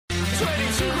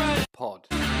Pod.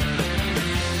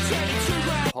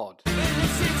 Pod.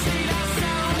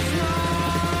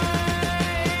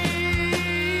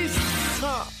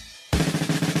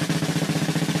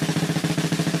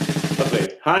 Lovely.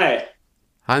 Hi.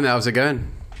 Hi, mate. How's it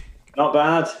going? Not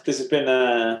bad. This has been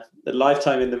a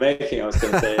lifetime in the making, I was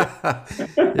going to say.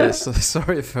 Yeah,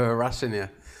 sorry for harassing you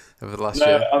over the last No,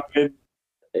 year. I've been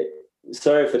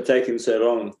sorry for taking so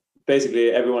long. Basically,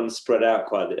 everyone's spread out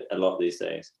quite a lot these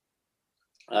days.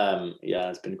 Yeah,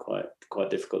 it's been quite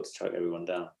difficult to track everyone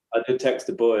down. I did text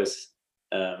the boys,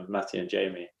 Matthew and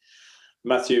Jamie.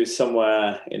 Matthew is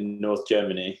somewhere in North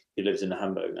Germany. He lives in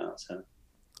Hamburg now, so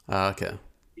Okay.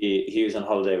 he was on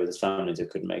holiday with his family, so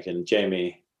couldn't make it. And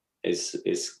Jamie is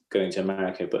going to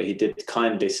America, but he did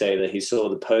kindly say that he saw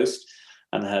the post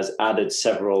and has added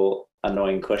several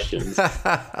annoying questions.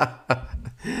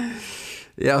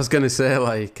 Yeah, I was going to say,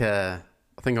 like, I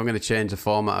think I'm going to change the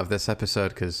format of this episode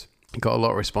because I got a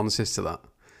lot of responses to that.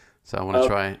 So I want to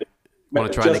try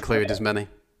and include as many.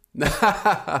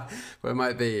 But it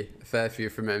might be a fair few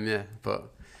from him, yeah.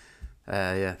 But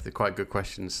yeah, they're quite good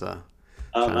questions. So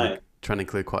trying to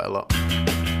include quite a lot.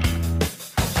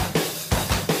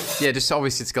 Yeah, just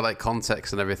obviously it's got like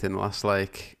context and everything. Last,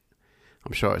 like,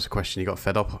 I'm sure it's a question you got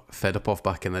fed up of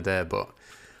back in the day. But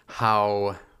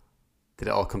how did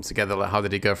it all come together? Like, how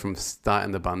did he go from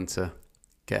starting the band to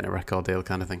getting a record deal,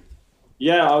 kind of thing?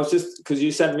 Yeah, I was just, because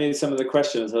you sent me some of the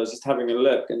questions, I was just having a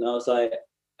look, and I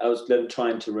was then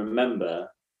trying to remember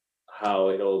how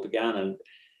it all began, and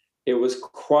it was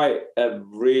quite a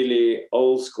really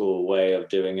old school way of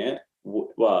doing it.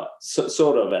 Well,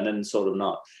 sort of, and then sort of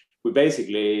not. We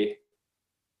basically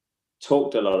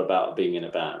talked a lot about being in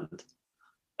a band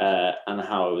and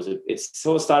how it was. It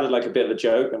sort of started like a bit of a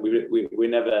joke, and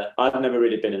I'd never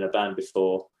really been in a band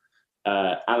before.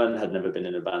 Alan had never been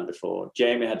in a band before.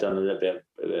 Jamie had done a little bit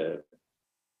of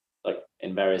like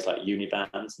in various like uni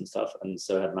bands and stuff, and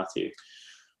so had Matthew.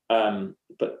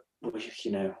 But we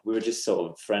were just sort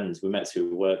of friends. We met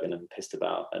through work and then pissed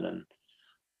about, and then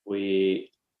we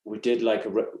did like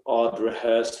a odd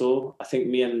rehearsal. I think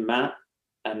me and Matt,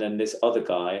 and then this other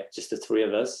guy, just the three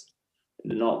of us,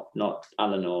 not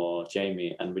Alan or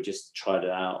Jamie, and we just tried it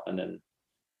out, and then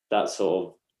that sort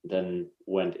of then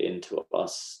went into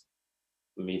us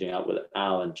meeting up with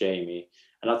Al and Jamie.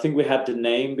 And I think we had the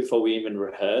name before we even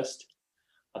rehearsed.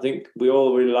 I think we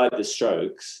all really liked the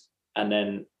Strokes, and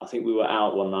then I think we were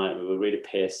out one night and we were really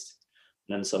pissed,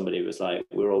 and then somebody was like,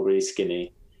 we're all really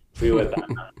skinny, if we were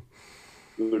that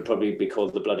we would probably be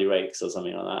called the Bloody Rakes or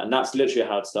something like that. And that's literally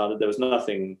how it started. There was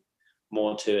nothing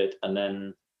more to it. And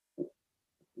then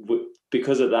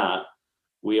because of that,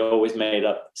 we always made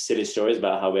up silly stories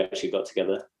about how we actually got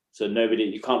together. So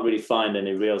you can't really find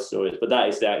any real stories, but that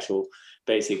is the actual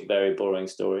basic, very boring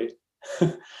story.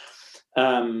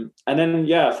 And then,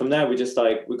 yeah, from there, we just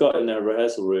we got in a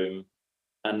rehearsal room,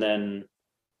 and then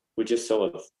we just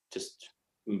sort of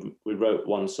we wrote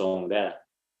one song there,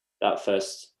 that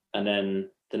first. And then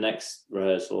the next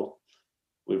rehearsal,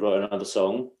 we wrote another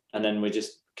song, and then we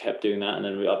just kept doing that. And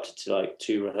then we upped it to like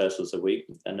 2 rehearsals a week.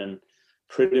 And then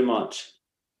pretty much,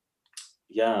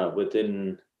 yeah,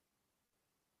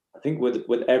 I think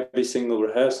with every single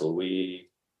rehearsal, we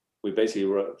basically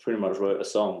pretty much wrote a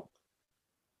song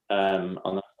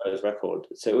on that first record.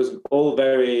 So it was all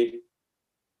it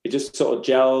just sort of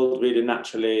gelled really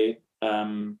naturally,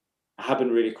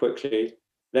 happened really quickly.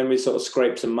 Then we sort of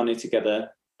scraped some money together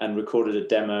and recorded a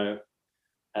demo.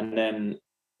 And then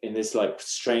in this like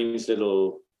strange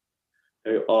little,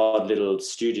 very odd little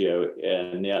studio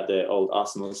near the old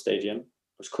Arsenal Stadium, it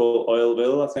was called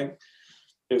Oilville, I think.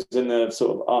 It was in the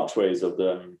sort of archways of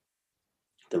the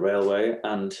railway.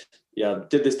 And yeah,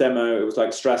 did this demo. It was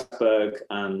like Strasbourg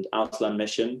and Ausland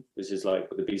Mission, which is like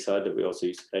the B-side that we also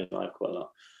used to play live quite a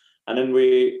lot. And then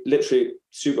we literally,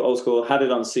 super old school, had it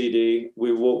on CD.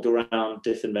 We walked around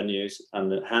different venues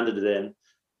and handed it in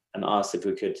and asked if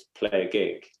we could play a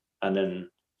gig. And then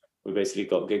we basically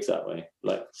got gigs that way,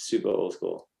 like super old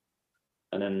school.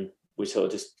 And then we sort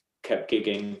of just kept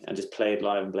gigging and just played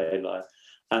live.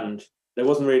 And there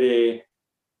wasn't really,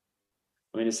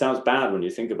 I mean, it sounds bad when you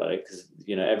think about it, because,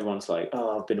 everyone's like,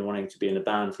 oh, I've been wanting to be in a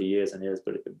band for years and years,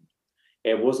 but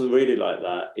it wasn't really like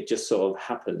that. It just sort of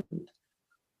happened,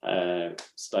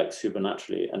 like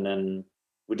supernaturally. And then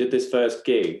we did this first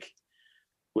gig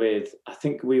with, I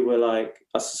think we were like,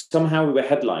 somehow we were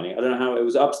headlining. I don't know how, it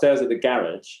was upstairs at the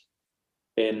garage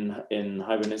in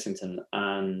Highbury Islington,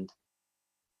 and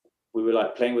we were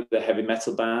like playing with the heavy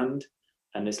metal band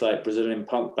and this like Brazilian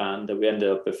punk band that we ended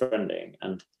up befriending.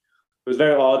 And it was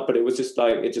very odd, but it was just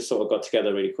like, it just sort of got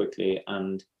together really quickly.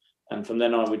 And from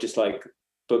then on, we just like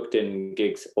booked in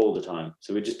gigs all the time.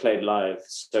 So we just played live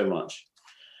so much.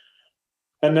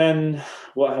 And then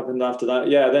what happened after that?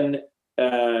 Yeah,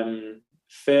 then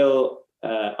Phil,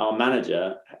 our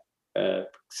manager,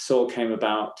 sort of came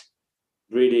about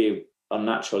really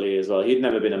unnaturally as well. He'd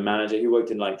never been a manager. He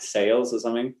worked in like sales or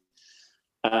something.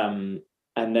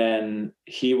 And then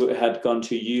he had gone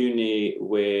to uni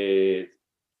with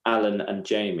Alan and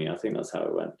Jamie. I think that's how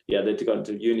it went. Yeah, they'd gone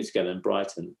to uni together in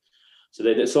Brighton. So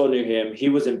they sort of knew him. He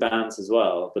was in bands as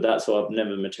well, but that sort of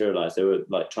never materialized. They were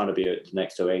like trying to be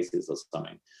next to Oasis or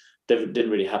something. Didn't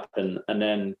really happen. And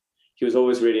then he was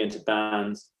always really into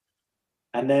bands.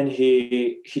 And then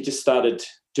he just started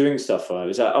doing stuff for him. He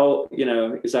was like, oh, you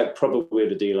know, he's like probably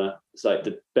the dealer. It's like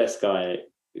the best guy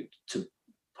to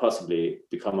possibly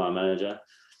become our manager.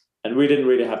 And we didn't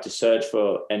really have to search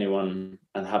for anyone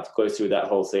and have to go through that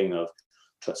whole thing of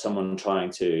someone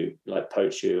trying to like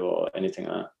poach you or anything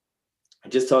like that. I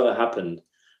just thought it happened.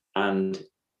 And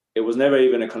it was never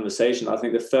even a conversation. I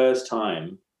think the first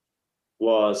time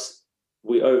was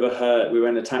we were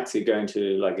in a taxi going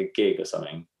to like a gig or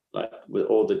something, like with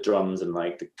all the drums and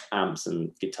like the amps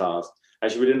and guitars.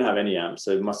 Actually, we didn't have any amps,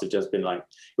 so it must have just been like,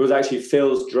 it was actually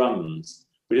Phil's drums.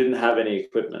 We didn't have any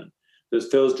equipment. It was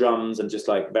Phil's drums and just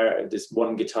like this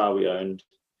one guitar we owned.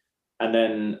 And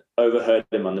then overheard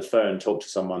him on the phone talk to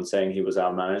someone saying he was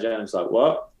our manager. And it's like,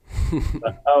 what?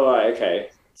 Like, oh, right, okay.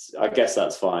 I guess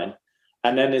that's fine.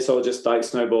 And then it sort of just like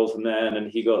snowballed from there. And then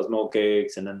he got more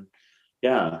gigs. And then,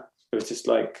 yeah, it was just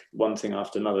like one thing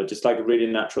after another, just like a really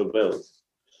natural build.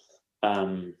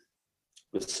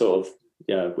 With sort of,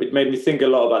 yeah, it made me think a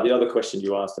lot about the other question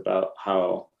you asked about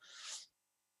how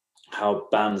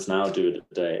bands now do it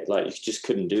today. Like you just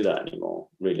couldn't do that anymore,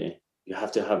 really. You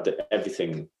have to have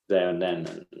everything there and then,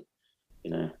 and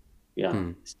you know, yeah,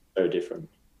 It's so different.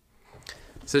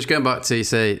 So just going back to, you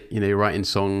say, you know, you're writing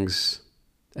songs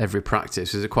every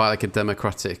practice. Is it quite like a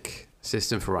democratic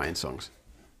system for writing songs?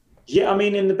 Yeah, I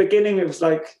mean, in the beginning, it was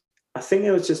like, I think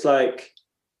it was just like,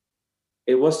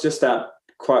 it was just that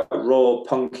quite raw,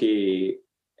 punky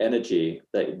energy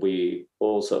that we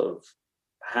all sort of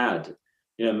had.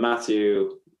 You know,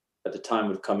 Matthew at the time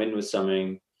would come in with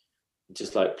something,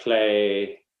 just like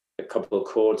play a couple of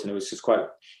chords, and it was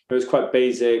quite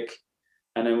basic,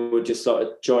 and then we would just sort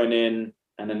of join in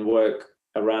and then work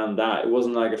around that. It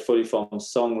wasn't like a fully formed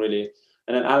song really.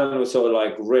 And then Alan would sort of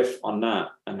like riff on that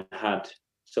and had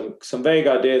some vague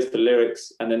ideas for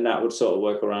lyrics, and then that would sort of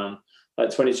work around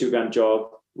like 22 Grand Job,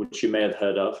 which you may have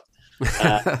heard of.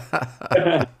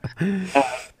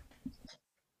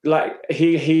 Like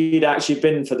he'd actually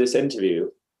been for this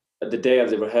interview at the day of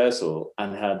the rehearsal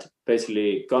and had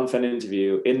basically gone for an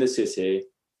interview in the city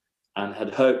and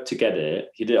had hoped to get it.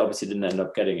 He obviously didn't end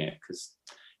up getting it because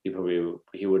he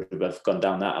would have gone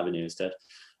down that avenue instead.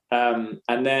 And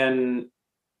then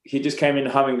he just came in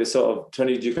humming this sort of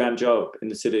 22 Grand Job in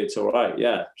the city. It's all right.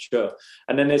 Yeah, sure.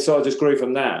 And then it sort of just grew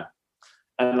from there.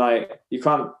 And like, you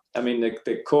can't, I mean,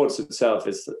 the chords itself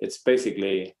it's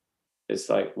basically, it's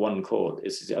like one chord.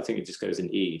 I think it just goes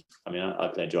in E. I mean, I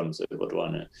play drums, so what do I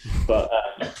know? But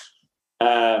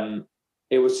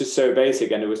it was just so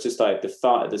basic, and it was just like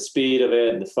the speed of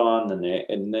it and the fun, and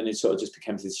then it sort of just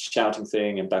became this shouting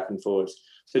thing and back and forwards.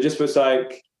 So it just was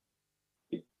like,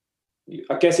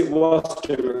 I guess it was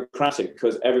democratic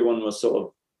because everyone was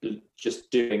sort of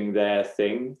just doing their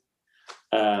thing,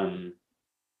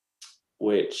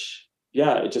 which,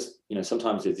 yeah, it just, you know,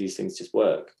 sometimes these things just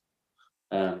work.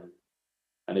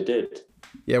 And it did.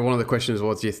 Yeah, one of the questions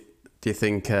was, do you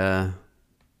think you'd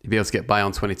be able to get by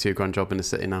on 22 Grand Job in the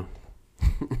city now?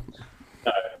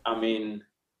 No, I mean,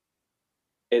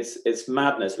 it's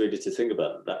madness really to think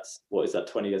about. That's, what is that,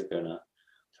 20 years ago now?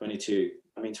 22.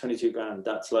 I mean, 22 grand,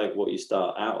 that's like what you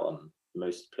start out on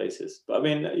most places. But I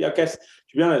mean, I guess,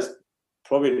 to be honest,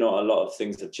 probably not a lot of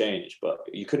things have changed, but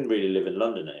you couldn't really live in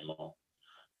London anymore.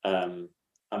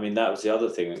 I mean, that was the other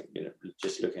thing, you know,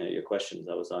 just looking at your questions,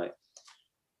 I was like,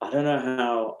 I don't know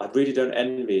how, I really don't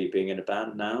envy being in a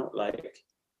band now. Like,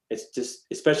 it's just,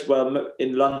 especially, well,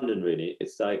 in London, really,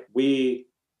 it's like we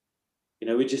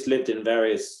just lived in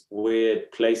various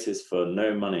weird places for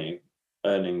no money,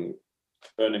 earning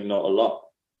not a lot,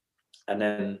 and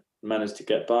then managed to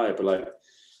get by. But like,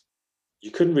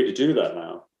 you couldn't really do that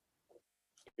now.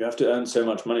 You have to earn so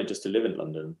much money just to live in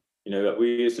London. You know,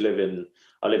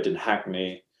 I lived in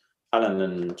Hackney. Alan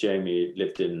and Jamie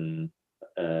lived in,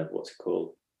 what's it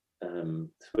called?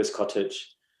 Swiss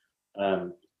Cottage.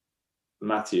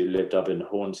 Matthew lived up in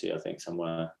Hornsey, I think,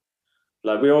 somewhere.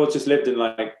 Like, we all just lived in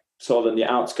like sort of in the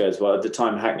outskirts. Well, at the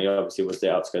time, Hackney obviously was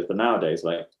the outskirts, but nowadays,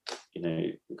 like, you know,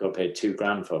 you got to pay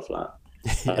 £2,000 for a flat.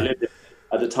 Yeah.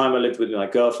 at the time I lived with my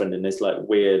girlfriend in this like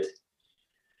weird, it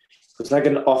was like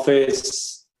an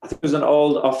office. I think it was an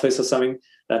old office or something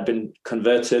that had been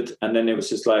converted, and then it was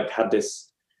just like had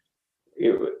this.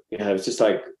 It was just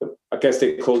like, I guess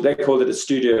they called it a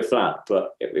studio flat,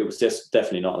 but it was just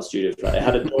definitely not a studio flat. It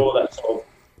had a door that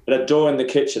a door in the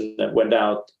kitchen that went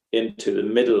out into the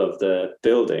middle of the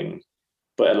building,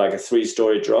 but at like a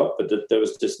 3-story drop. But there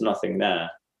was just nothing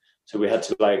there. So we had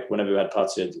to like, whenever we had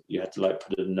parties, you had to like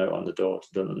put a note on the door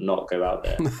to not go out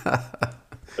there,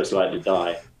 most likely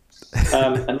die.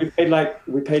 And we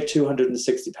paid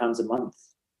 £260 a month.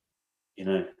 You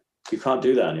know, you can't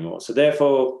do that anymore. So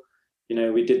therefore, you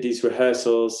know, we did these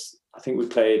rehearsals. I think we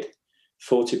played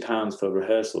 £40 for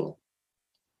rehearsal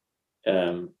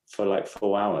for like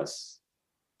 4 hours.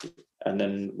 And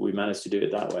then we managed to do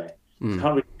it that way. You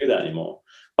can't really do that anymore.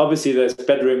 Obviously, there's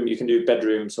bedroom, you can do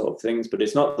bedroom sort of things, but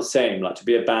it's not the same. Like to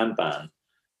be a band,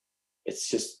 it's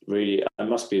just really, it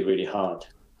must be really hard.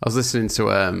 I was listening to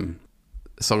a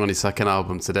song on his second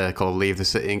album today called Leave the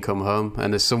City and Come Home.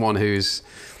 And there's someone who's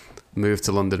moved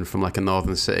to London from like a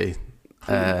northern city.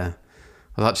 I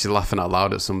was actually laughing out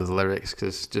loud at some of the lyrics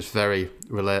because just very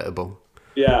relatable.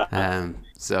 Yeah.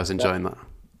 So I was enjoying that.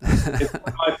 It's one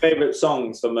of my favourite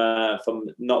songs from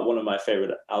not one of my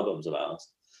favourite albums of ours.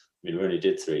 I mean, we only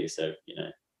did 3, so you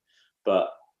know. But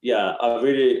yeah, I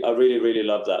really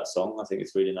love that song. I think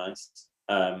it's really nice.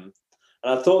 And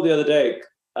I thought the other day,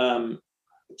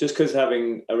 just because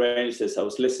having arranged this, I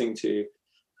was listening to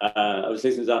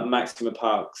that Maxima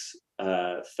Park's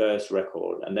first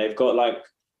record, and they've got like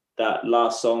that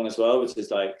last song as well, which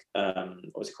is like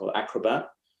what's it called, Acrobat.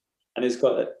 And it's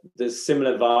got this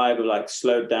similar vibe of like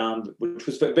slowed down, which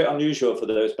was a bit unusual for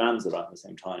those bands around the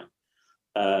same time.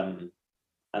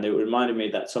 And it reminded me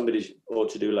that somebody ought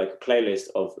to do like a playlist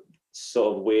of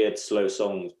sort of weird, slow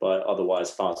songs by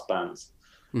otherwise fast bands.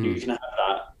 You can have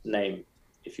that name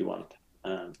if you want.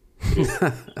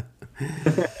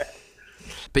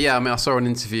 But yeah, I mean, I was watching an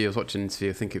interview,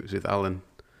 I think it was with Alan,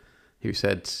 who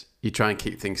said you try and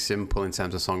keep things simple in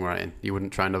terms of songwriting. You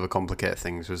wouldn't try and overcomplicate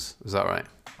things. Was that right?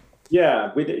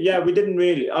 Yeah, we didn't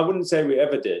really. I wouldn't say we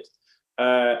ever did.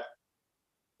 The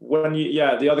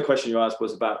other question you asked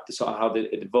was about the sort of how it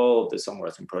evolved, the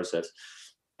songwriting process.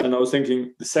 And I was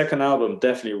thinking the second album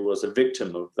definitely was a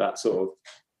victim of that sort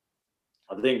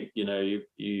of. I think, you know,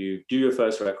 you do your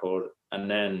first record and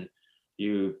then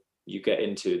you get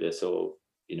into this, or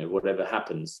you know, whatever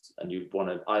happens, and you want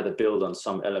to either build on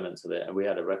some elements of it. And we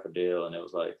had a record deal, and it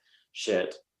was like,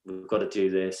 shit, we've got to do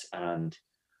this, and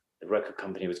the record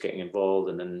company was getting involved,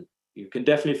 and then you can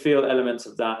definitely feel elements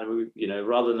of that. And we, you know,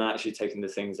 rather than actually taking the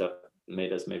things that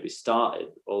made us maybe started,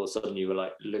 all of a sudden you were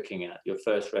like looking at your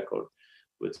first record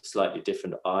with slightly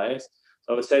different eyes.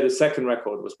 So I would say the second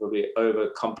record was probably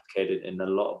overcomplicated in a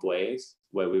lot of ways,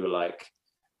 where we were like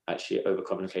actually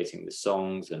overcomplicating the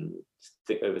songs and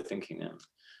overthinking them.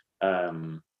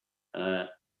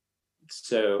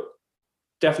 So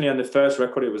definitely on the first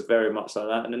record, it was very much like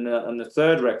that. And then on the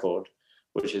third record,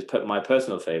 which is my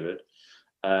personal favorite,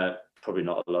 probably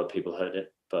not a lot of people heard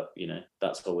it, but you know,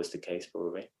 that's always the case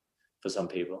probably for some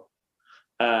people.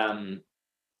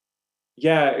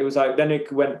 Yeah, it was like, then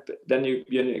you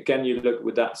look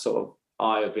with that sort of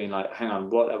eye of being like, hang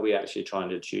on, what are we actually trying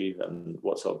to achieve, and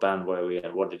what sort of band were we,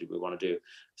 and what did we want to do?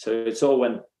 So it sort of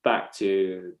went back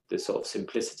to the sort of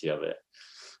simplicity of it,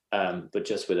 but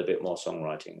just with a bit more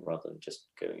songwriting rather than just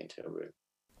going into a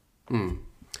room.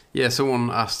 Yeah,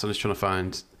 someone asked, I was trying to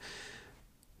find,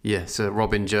 so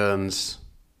Robin Jones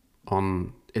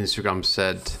on Instagram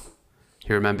said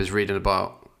he remembers reading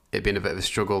about it being a bit of a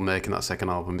struggle making that second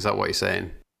album. Is that what you're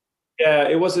saying? Yeah,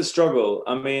 it was a struggle.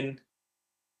 I mean,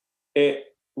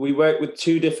 we worked with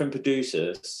 2 different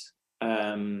producers,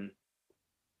 and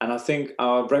I think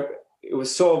it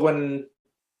was sort of when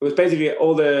it was basically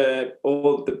all the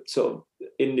sort of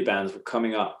indie bands were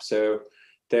coming up, so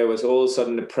there was all of a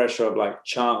sudden the pressure of like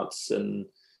charts and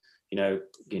you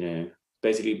know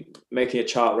basically making a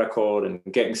chart record and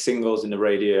getting singles in the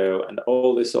radio, and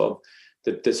all this sort of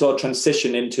the sort of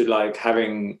transition into like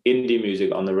having indie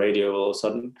music on the radio all of a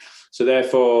sudden. So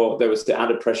therefore there was the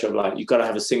added pressure of like, you got to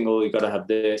have a single, you got to have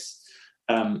this,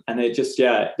 and it just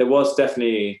it was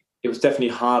definitely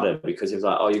harder, because it was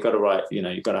like, oh, you got to write,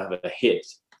 you got to have a hit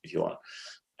if you want.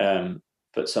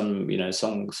 But some,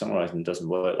 songwriting doesn't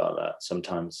work like that.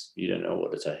 Sometimes you don't know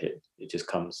what is a hit; it just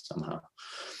comes somehow.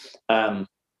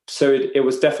 So it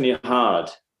was definitely hard.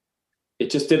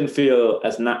 It just didn't feel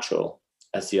as natural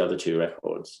as the other 2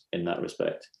 records in that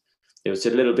respect. It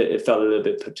felt a little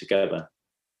bit put together.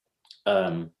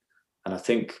 And I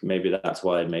think maybe that's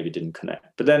why it maybe didn't connect.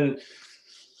 But then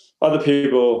other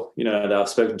people, you know, that I've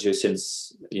spoken to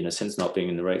since not being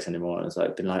in the Rakes anymore, and it's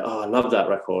like been like, oh, I love that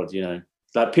record. You know,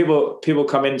 like people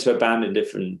come into a band at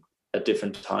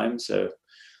different times, so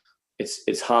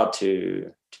it's hard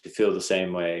to feel the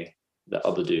same way that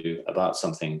others do about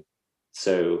something.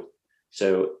 So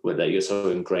that you're so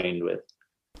ingrained with.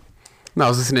 No, I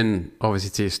was listening obviously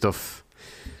to your stuff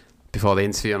before the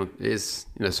interview, and there's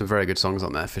some very good songs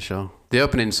on there for sure. The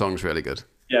opening song's really good.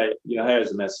 Yeah, Your Hair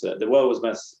is a Mess. The World Was a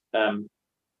Mess. The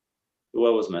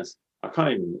World Was a Mess. I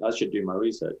should do my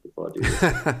research before I do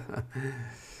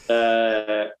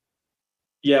this.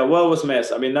 Yeah, World Was a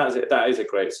Mess. I mean, that is a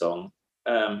great song.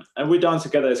 And We Dance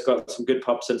Together, it's got some good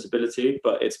pop sensibility,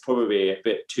 but it's probably a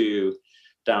bit too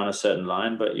down a certain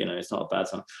line, but it's not a bad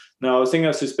song. No, I was thinking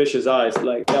of Suspicious Eyes.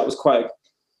 Like, that was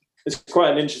it's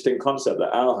quite an interesting concept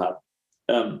that Al had.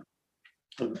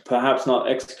 Perhaps not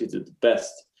executed the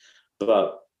best,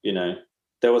 but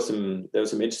there was some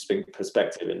interesting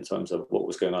perspective in terms of what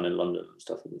was going on in London and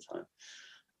stuff at the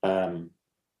time.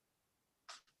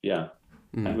 Yeah.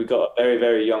 And we got a very,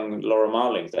 very young Laura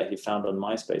Marling that he found on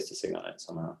MySpace to sing on it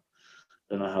somehow. I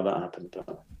don't know how that happened.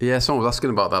 But yeah, someone was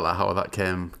asking about that, like how that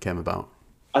came about.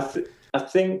 I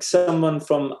think someone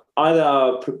from either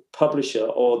our publisher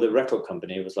or the record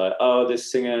company was like, oh, this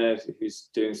singer who's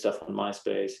doing stuff on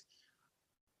MySpace.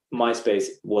 MySpace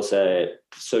was a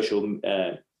social,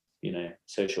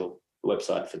 social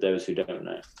website for those who don't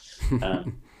know.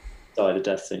 Died of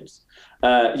death things.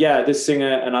 This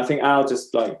singer, and I think Al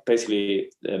just like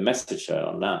basically messaged her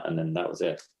on that, and then that was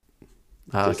it.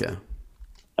 Okay.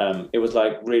 It was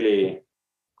like really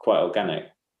quite organic.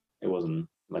 It wasn't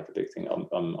like a big thing.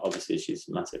 Obviously she's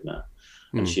massive now,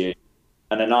 and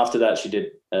then after that she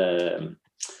did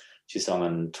she sang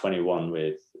on 21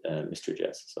 with Mystery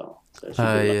Jets as well. So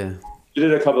she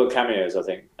did a couple of cameos, I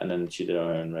think, and then she did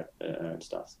her own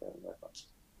stuff.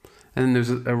 And there's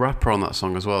a rapper on that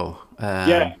song as well.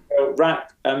 Rackstar,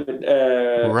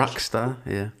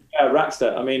 yeah. Yeah,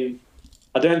 Rackstar. I mean,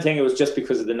 I don't think it was just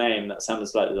because of the name that sounded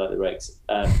slightly like the Rakes,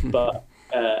 but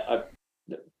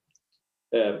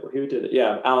who did it?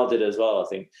 Yeah, Al did it as well. I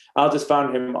think Al just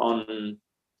found him on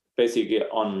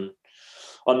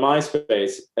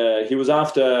MySpace. He was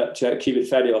after, to keep it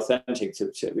fairly authentic, to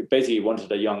basically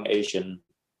wanted a young Asian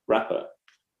rapper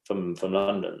from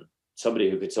London, somebody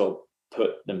who could sort of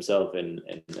put themselves in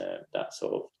that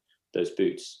sort of those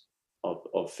boots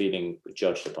of feeling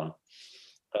judged upon,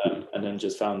 and then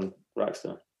just found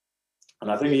Rackstar.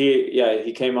 And I think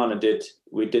he came on and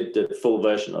we did the full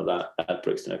version of that at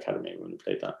Brixton Academy when we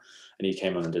played that, and he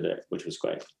came on and did it, which was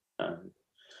great.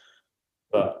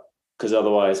 But because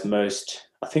otherwise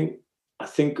I think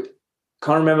can't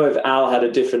remember if Al had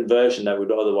a different version that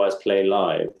would otherwise play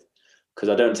live, because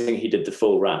I don't think he did the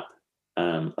full rap.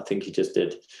 I think he just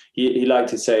did. He liked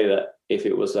to say that if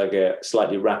it was like a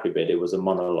slightly rappy bit, it was a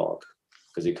monologue,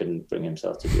 because he couldn't bring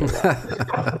himself to do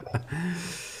that.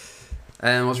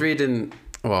 I was reading,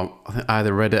 I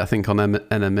either read it, I think on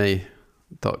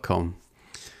NME.com,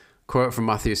 quote from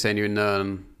Matthew saying you were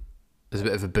known as a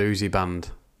bit of a boozy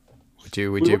band. Would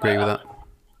you agree with that?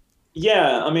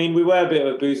 Yeah, I mean, we were a bit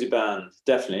of a boozy band,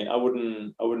 definitely. I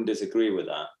wouldn't disagree with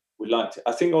that. We liked it.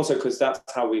 I think also because that's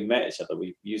how we met each other.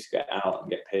 We used to get out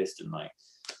and get pissed, and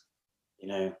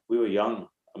we were young.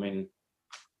 I mean,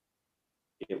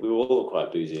 we were all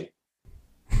quite boozy.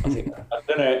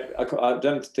 I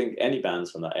don't think any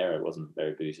bands from that era wasn't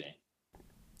very boozy.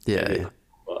 Yeah.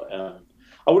 But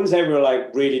I wouldn't say we were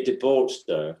like really debauched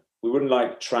though. We wouldn't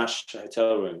like trash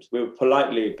hotel rooms. We were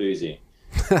politely boozy.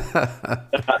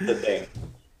 That's the thing.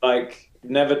 Like,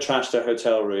 never trashed a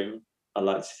hotel room, I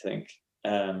like to think.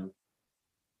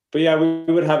 But yeah,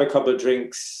 we would have a couple of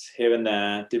drinks here and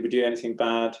there. Did we do anything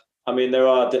bad? I mean,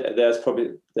 there's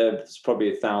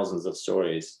probably thousands of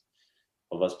stories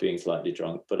of us being slightly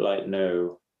drunk, but like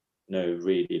no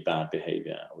really bad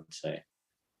behavior, I would say.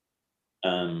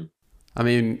 I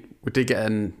mean, we did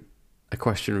get a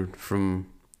question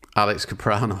from Alex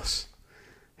Kapranos.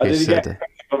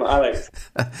 From Alex?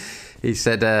 He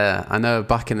said, I know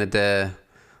back in the day,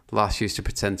 Lasse used to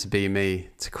pretend to be me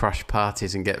to crash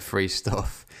parties and get free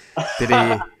stuff.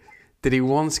 Did he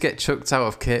once get chucked out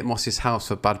of Kate Moss's house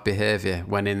for bad behaviour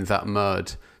when in that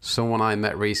mode? Someone I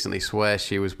met recently swears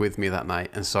she was with me that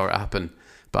night and saw it happen,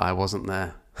 but I wasn't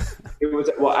there. It was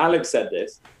Alex said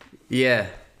this. Yeah.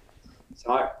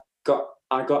 So I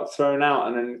got thrown out,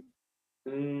 and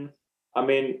then I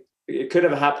mean, it could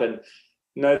have happened.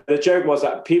 No, the joke was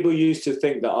that people used to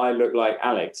think that I looked like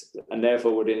Alex, and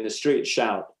therefore would in the street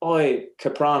shout, "Oi,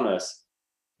 Kapranos!"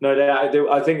 No,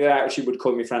 I think they actually would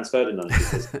call me Franz Ferdinand,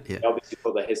 because they obviously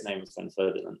thought that his name was Franz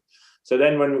Ferdinand. So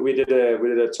then when we did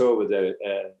a tour with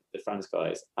the France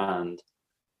guys,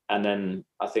 and then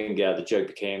I think the joke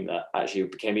became that actually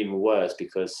it became even worse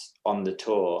because on the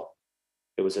tour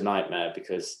it was a nightmare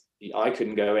because I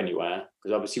couldn't go anywhere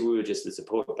because obviously we were just a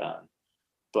support band,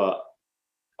 but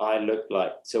I looked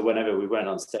like, so whenever we went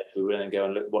on stage we wouldn't go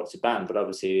and watch the band, but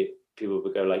obviously people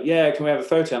would go like, yeah, can we have a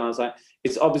photo? And I was like,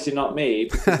 it's obviously not me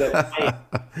because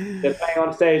they're playing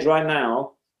on stage right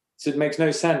now, so it makes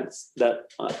no sense that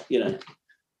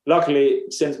luckily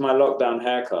since my lockdown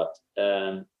haircut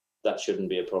that shouldn't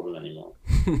be a problem anymore.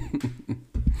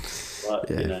 But,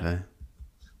 fair.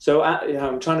 So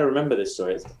I'm trying to remember this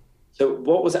story. So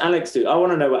what was Alex doing? I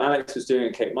want to know what Alex was doing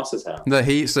at Kate Moss's house. No,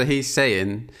 he's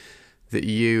saying that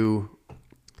you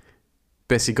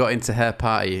basically got into her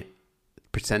party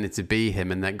pretending to be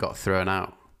him and then got thrown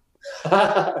out.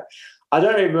 I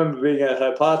don't even remember being at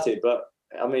her party, but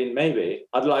I mean, maybe.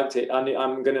 I'd like to.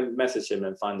 I'm going to message him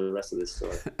and find the rest of this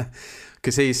story.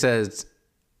 Because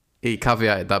he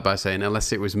caveated that by saying,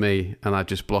 unless it was me and I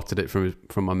just blotted it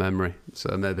from my memory.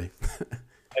 So maybe.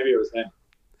 Maybe it was him.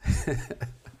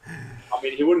 I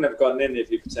mean, he wouldn't have gotten in if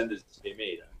he pretended to be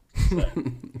me, though. So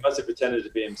he must have pretended to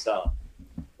be himself,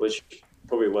 which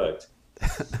probably worked.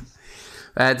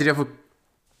 Did you have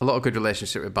a lot of good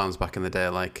relationship with bands back in the day?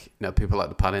 Like, people like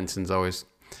the Paddingtons always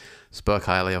spoke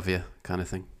highly of you, kind of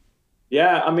thing.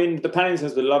 Yeah, I mean, the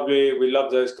Paddingtons were lovely. We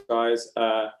loved those guys.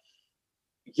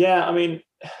 Yeah, I mean,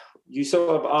 you sort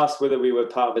of asked whether we were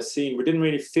part of a scene. We didn't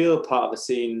really feel part of a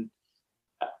scene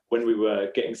when we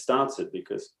were getting started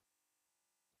because,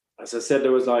 as I said,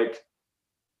 there was like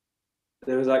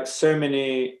so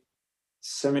many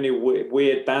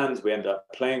weird bands we ended up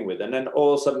playing with, and then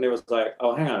all of a sudden it was like,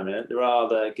 oh, hang on a minute, there are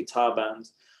other guitar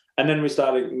bands, and then we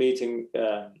started meeting,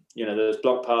 there was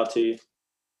Block Party,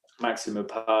 Maximum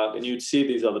Park, and you'd see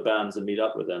these other bands and meet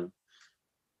up with them,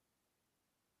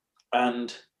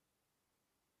 and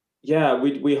yeah,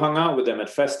 we hung out with them at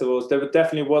festivals. There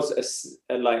definitely was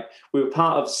we were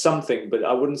part of something, but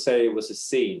I wouldn't say it was a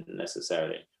scene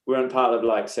necessarily. We weren't part of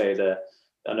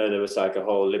I know there was like a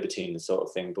whole Libertine sort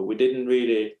of thing, but we didn't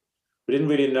really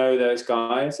know those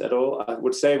guys at all. I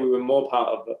would say we were more part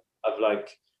of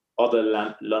like other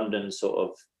London sort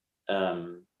of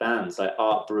bands like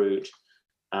Art Brut,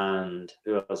 and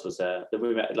who else was there that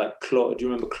we met? Like Claw. Do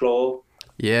you remember Claw?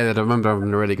 Yeah, I remember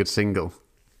having a really good single.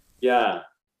 Yeah,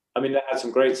 I mean they had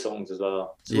some great songs as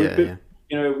well. So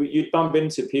you'd bump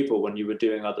into people when you were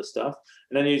doing other stuff,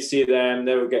 and then you'd see them.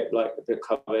 They would get like a bit of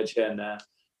coverage here and there.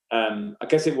 I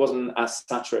guess it wasn't as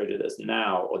saturated as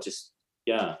now, or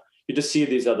you just see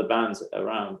these other bands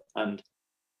around, and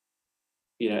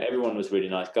everyone was really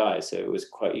nice guys, so it was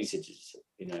quite easy to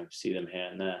see them here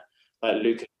and there. Like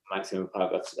Luke at Maximum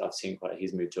Park, I've seen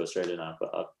he's moved to Australia now,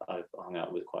 but I've hung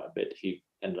out with quite a bit. He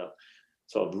ended up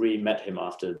sort of re-met him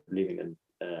after leaving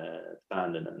the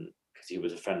band, and because he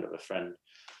was a friend of a friend.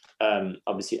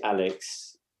 Obviously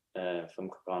Alex from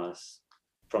Capranas.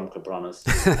 From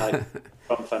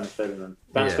Van Ferdinand,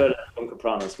 from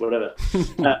Capranas, whatever.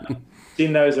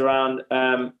 Seen those around.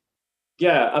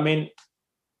 I mean,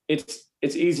 it's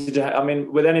easy to. I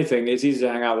mean, with anything, it's easy to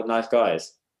hang out with nice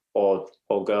guys or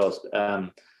girls.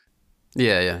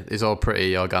 It's all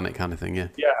pretty organic kind of thing. Yeah.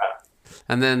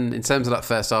 And then in terms of that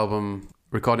first album,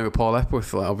 recording with Paul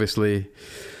Epworth, obviously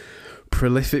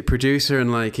prolific producer,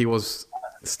 and he was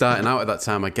starting out at that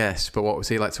time, I guess. But what was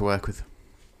he like to work with?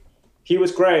 He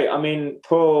was great. I mean,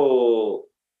 Paul,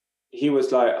 he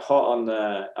was like hot on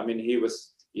the. I mean, he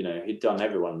was, he'd done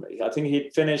everyone. I think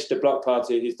he'd finished the Block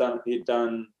Party. He'd done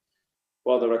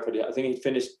the record. I think he'd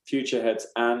finished Future Heads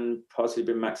and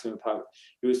possibly Maximum Park.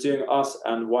 He was doing Us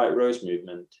and White Rose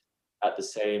Movement at the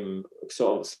same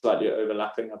sort of slightly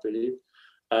overlapping, I believe.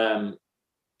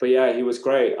 But yeah, he was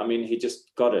great. I mean, he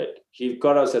just got it. He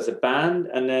got us as a band,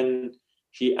 and then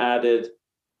he added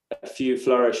a few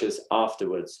flourishes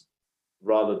afterwards,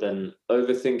 rather than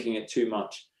overthinking it too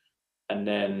much, and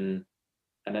then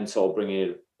sort of bringing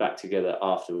it back together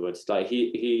afterwards. Like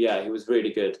he was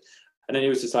really good, and then he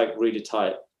was just like really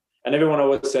tight. And everyone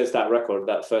always says that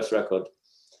first record,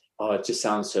 oh, it just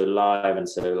sounds so live and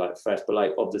so like fresh. But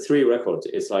like of the three records,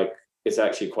 it's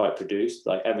actually quite produced.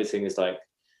 Like everything is like,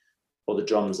 all the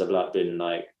drums have like been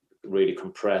like really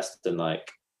compressed and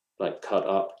like cut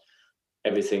up.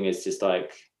 Everything is just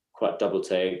like quite double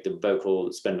take. The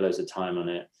vocal spend loads of time on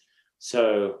it,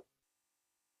 so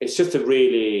it's just a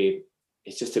really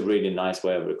nice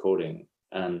way of recording.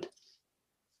 And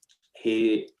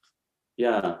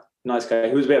nice guy.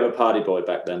 He was a bit of a party boy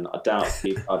back then. I doubt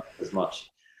he partied as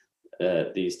much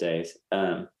these days,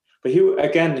 but he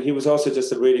was also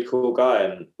just a really cool guy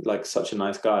and like such a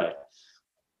nice guy.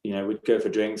 we'd go for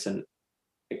drinks, and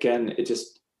again, it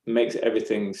just makes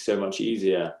everything so much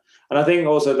easier. And I think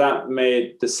also that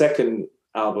made the second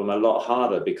album a lot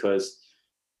harder because,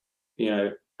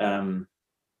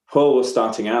 Paul was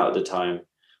starting out at the time.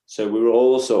 So we were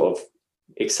all sort of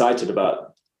excited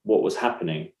about what was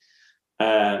happening.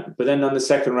 But then on the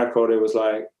second record, it was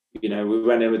like, we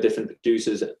went in with different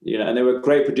producers, and they were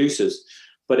great producers,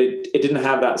 but it didn't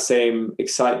have that same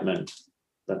excitement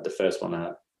that the first one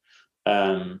had.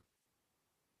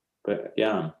 But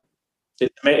yeah,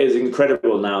 it is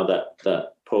incredible now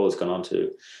that Paul has gone on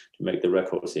to make the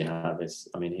records he has.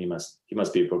 He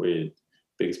must be probably the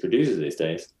biggest producer these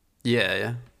days.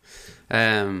 Yeah.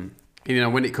 When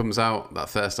it comes out, that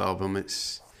first album,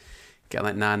 it's getting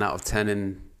like 9 out of 10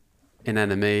 in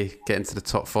NME, getting to the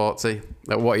top 40.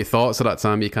 Like, what are your thoughts at that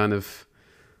time? You kind of,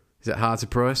 is it hard to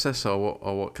process, or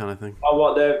what kind of thing? Oh,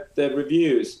 what the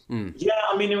reviews? Yeah,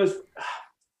 it was.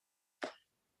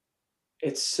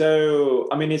 It's so.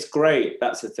 It's great.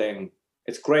 That's the thing.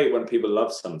 It's great when people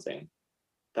love something.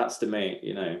 That's the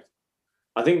main.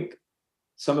 I think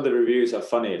some of the reviews are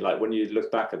funny. Like when you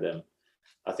look back at them,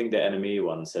 I think the NME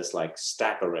one says like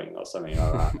staggering or something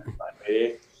like that. Like,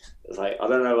 really? It's like, I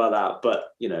don't know about that,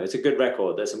 but it's a good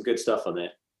record. There's some good stuff on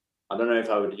it. I don't know if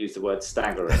I would use the word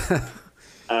staggering.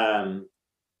 And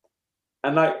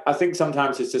like, I think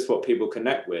sometimes it's just what people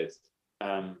connect with.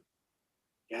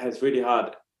 It's really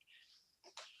hard.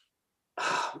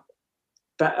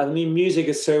 Music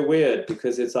is so weird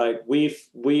because it's like we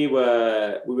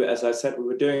were, as I said, we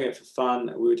were doing it for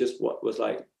fun. We were just we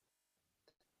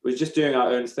were just doing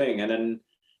our own thing, and then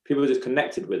people just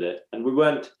connected with it. And we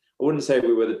weren't. I wouldn't say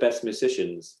we were the best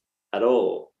musicians at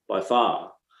all, by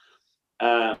far.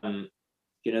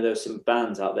 There's some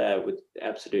bands out there with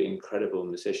absolutely incredible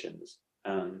musicians.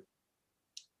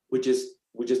 We just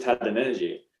had an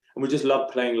energy, and we just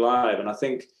loved playing live. And I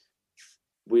think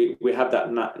we have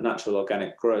that natural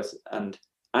organic growth. And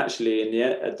actually,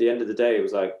 at the end of the day,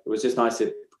 it was just nice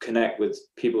to connect with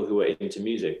people who were into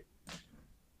music.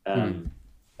 And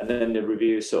then the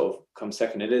reviews sort of come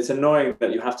second. And it's annoying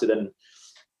that you have to then.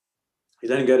 You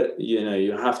then get,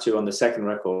 you have to, on the second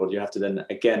record, you have to then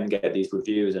again get these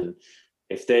reviews, and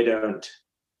if they don't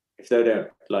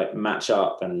like match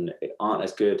up and aren't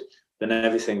as good, then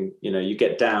everything, you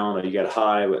get down or you get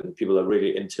high when people are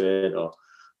really into it, or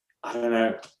I don't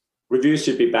know. Reviews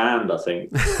should be banned, I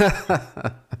think.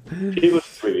 People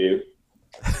should review,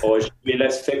 or it should be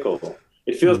less fickle.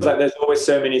 It feels like there's always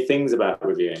so many things about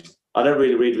reviewing. I don't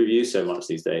really read reviews so much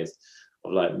these days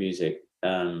of like music.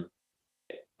 I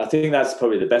think that's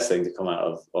probably the best thing to come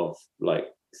out of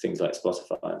like things like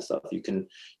Spotify and stuff. You can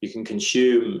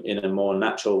consume in a more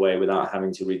natural way without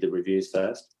having to read the reviews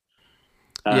first.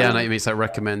 I know what you mean. It's like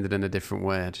recommended in a different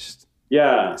way. It's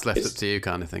left up to you,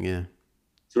 kind of thing. Yeah,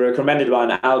 it's recommended by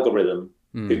an algorithm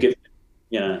who gives,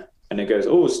 and it goes,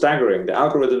 oh, staggering. The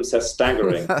algorithm says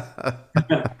staggering.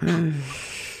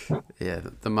 Yeah,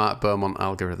 the Mark Beaumont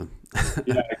algorithm.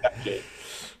 Yeah, exactly.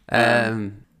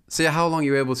 So how long are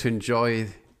you able to enjoy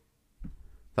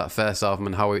that first album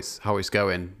and how it's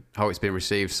been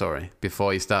received,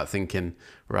 before you start thinking,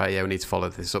 right, we need to follow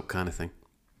this up, kind of thing?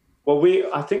 Well,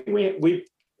 I think we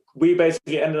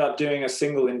basically ended up doing a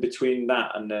single in between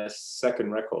that and the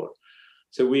second record.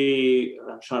 So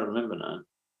I'm trying to remember now.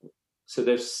 So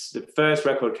the first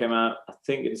record came out, I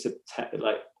think in September,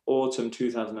 like autumn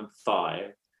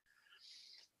 2005.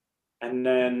 And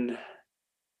then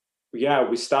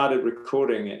we started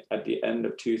recording it at the end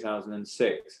of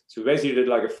 2006. So we basically did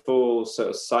like a full sort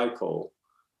of cycle.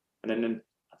 And then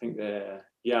I think it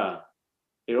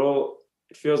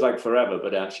feels like forever,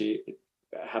 but actually it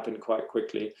happened quite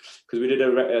quickly because we did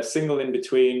a single in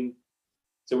between.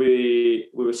 So we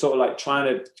were sort of like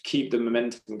trying to keep the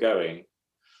momentum going,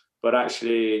 but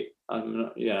actually,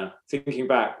 thinking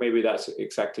back, maybe that's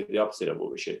exactly the opposite of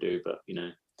what we should do. But you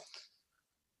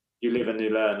live and you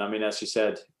learn. As you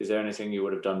said, is there anything you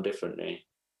would have done differently?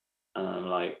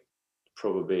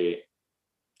 Probably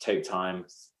take time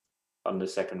on the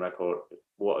second record.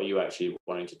 What are you actually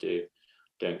wanting to do?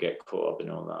 Don't get caught up in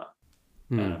all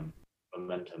that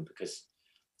momentum, because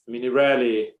it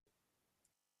rarely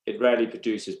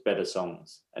produces better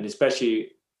songs. And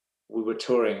especially, we were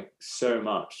touring so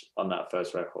much on that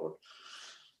first record.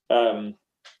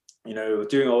 We were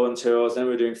doing all on tours, then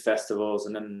we were doing festivals,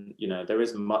 and then there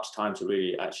isn't much time to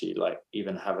really actually like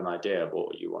even have an idea of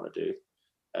what you want to do.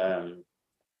 And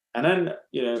then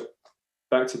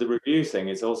back to the review thing,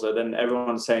 it's also then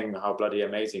everyone's saying how bloody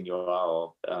amazing you are,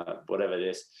 or whatever it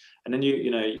is, and then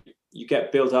you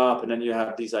get built up, and then you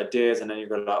have these ideas, and then you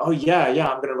go like, oh yeah,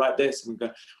 I'm going to write this.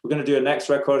 We're going to do a next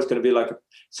record. It's going to be like a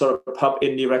sort of pub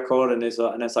indie record, and it's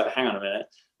like, hang on a minute.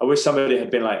 I wish somebody had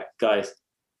been like, guys,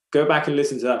 go back and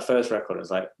listen to that first record.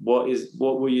 It's like, what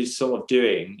were you sort of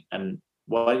doing, and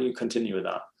why don't you continue with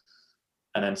that?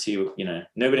 And then see,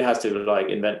 nobody has to like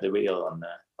invent the wheel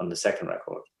on the second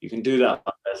record. You can do that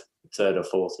on the third or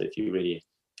fourth if you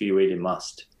really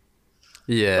must.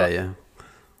 Yeah.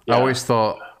 I always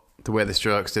thought the way the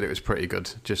Strokes did it was pretty good.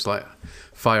 Just like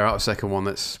fire out a second one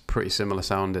that's pretty similar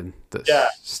sounding, that's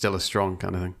still as strong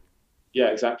kind of thing. Yeah,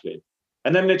 exactly.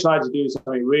 And then they tried to do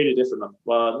something really different.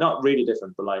 Well, not really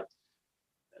different, but like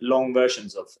long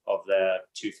versions of their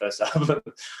two first albums.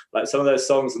 Like some of those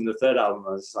songs in the third album,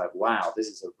 I was just like, wow, this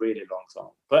is a really long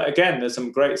song. But again, there's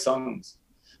some great songs.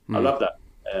 I love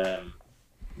that.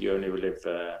 You only live.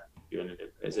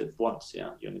 Is it once? Yeah,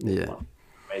 you only live once.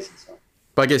 Amazing song.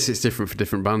 But I guess it's different for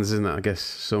different bands, isn't it? I guess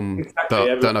some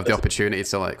don't have the opportunity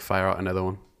to like fire out another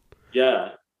one.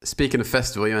 Yeah. Speaking of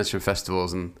festival, you mentioned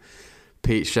festivals, and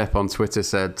Pete Shep on Twitter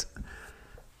said,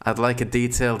 I'd like a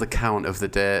detailed account of the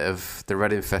day of the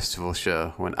Reading Festival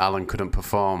show when Alan couldn't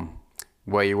perform.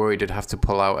 Were you worried you'd have to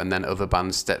pull out and then other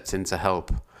bands stepped in to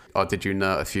help? Or did you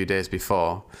know a few days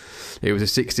before it was a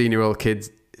 16-year-old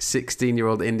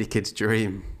indie kid's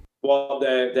dream? Well,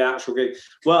 the actual gig.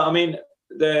 Well, I mean,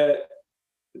 the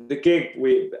gig,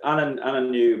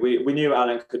 Alan knew, we knew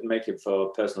Alan couldn't make it for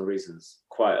personal reasons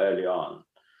quite early on,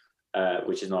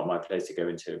 which is not my place to go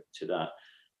into that.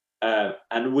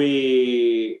 And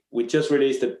we just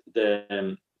released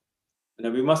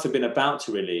we must have been about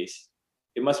to release.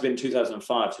 It must have been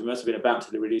 2005. So we must have been about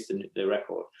to release the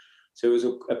record. So it was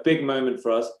a big moment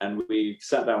for us, and we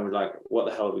sat down and we were like, what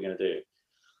the hell are we going to do?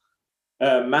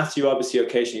 Matthew obviously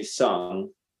occasionally sung,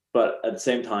 but at the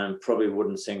same time probably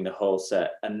wouldn't sing the whole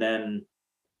set. And then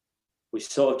we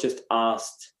sort of just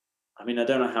asked, I mean, I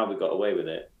don't know how we got away with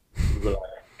it. We were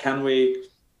like,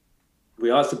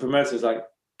 we asked the promoters, like,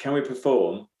 can we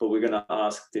perform, but we're going to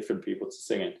ask different people to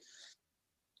sing it.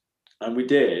 And we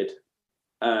did.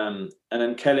 And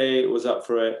then Kelly was up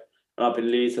for it. And up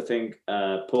in Leeds, I think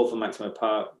Paul from Maximo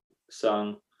Park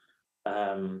sung.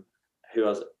 Who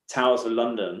else? Towers of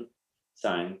London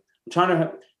sang.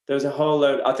 There was a whole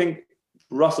load. I think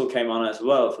Russell came on as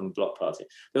well from Block Party.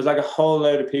 There was like a whole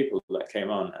load of people that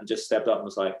came on and just stepped up and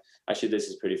was like, actually, this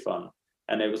is pretty fun.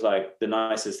 And it was like the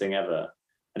nicest thing ever.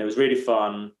 And it was really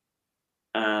fun.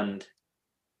 And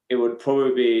it would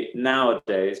probably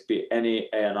nowadays be any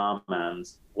A&R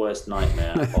man's worst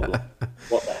nightmare of like,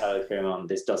 what the hell is going on?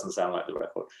 This doesn't sound like the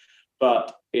record.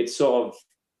 But it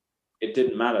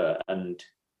didn't matter, and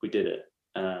we did it.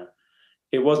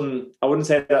 It wasn't, I wouldn't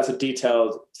say that's a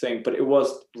detailed thing, but it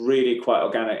was really quite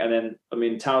organic. And then, I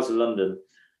mean, Towers of London,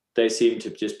 they seemed to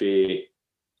just be,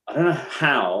 I don't know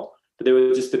how, but they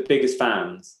were just the biggest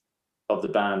fans of the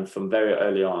band from very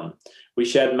early on. We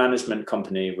shared management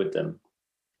company with them.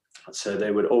 So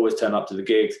they would always turn up to the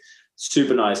gigs,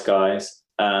 super nice guys.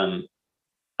 And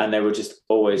they would just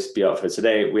always be up for it. So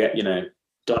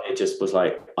Donnie just was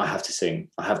like, I have to sing.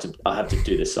 I have to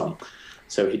do this song.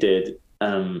 So he did.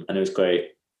 And it was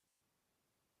great.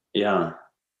 Yeah.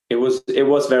 It was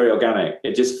very organic.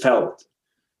 It just felt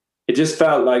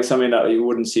like something that you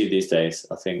wouldn't see these days,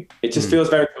 I think. It just feels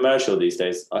very commercial these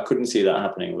days. I couldn't see that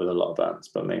happening with a lot of bands,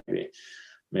 but maybe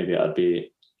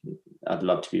I'd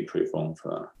love to be proved wrong for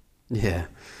that. Yeah.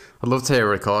 I'd love to hear a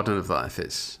recording of that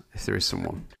if there is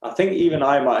someone. I think even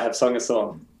I might have sung a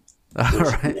song.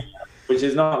 Which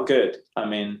is not good. I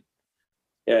mean,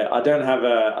 yeah, I don't have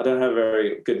a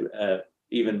very good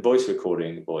even voice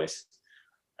recording voice.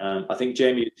 I think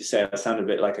Jamie used to say I sound a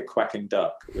bit like a quacking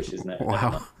duck, which is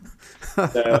wow.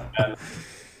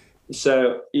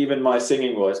 So even my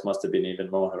singing voice must have been even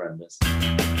more horrendous.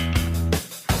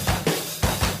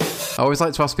 I always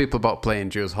like to ask people about playing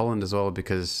Jules Holland as well,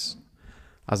 because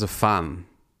as a fan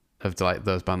of like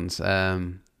those bands,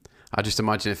 I just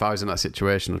imagine if I was in that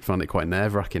situation, I'd find it quite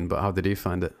nerve-wracking. But how did you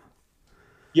find it?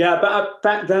 Yeah, but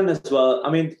back then as well, I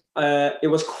mean,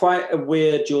 it was quite a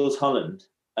weird Jules Holland.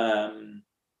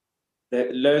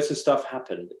 Loads of stuff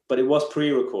happened, but it was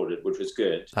pre-recorded, which was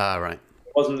good. Ah, right.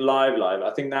 It wasn't live.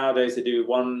 I think nowadays they do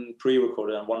one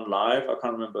pre-recorded and one live. I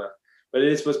can't remember, but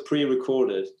this was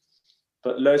pre-recorded.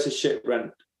 But loads of shit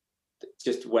went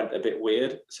a bit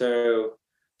weird. So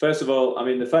first of all, I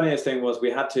mean, the funniest thing was we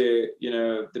had to,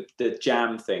 the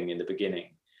jam thing in the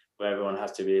beginning, where everyone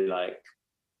has to be like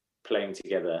playing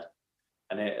together,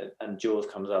 and Jules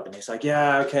comes up and he's like,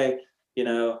 yeah, okay,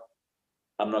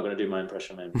 I'm not going to do my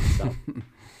impression of him. So.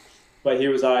 But he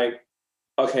was like,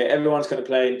 okay, everyone's going to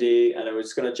play in D, and we're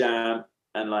just going to jam.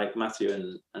 And like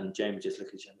Matthew and Jamie just look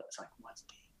at each other. It's like, what's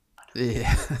D?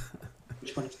 Yeah.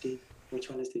 Which one is D? Which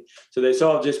one is D? So they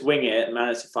sort of just wing it and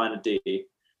managed to find a D.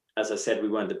 As I said, we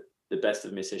weren't the best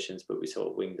of musicians, but we sort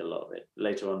of winged a lot of it.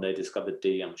 Later on, they discovered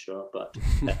D, I'm sure, but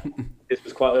this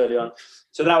was quite early on.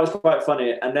 So that was quite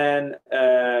funny. And then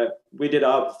we did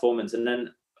our performance, and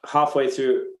then halfway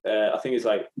through, I think it's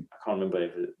like, I can't remember,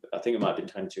 I think it might have been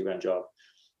 22 grand job.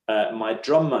 My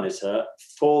drum monitor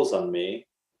falls on me.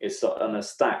 It's on a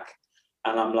stack,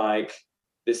 and I'm like,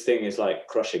 this thing is like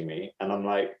crushing me, and I'm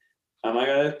like, am I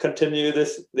going to continue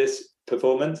this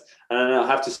performance? And I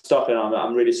have to stop it.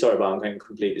 I'm really sorry, but I'm getting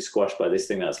completely squashed by this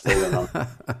thing that's falling on.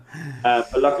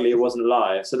 But luckily, it wasn't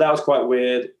live, so that was quite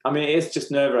weird. I mean, it's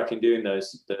just nerve-wracking doing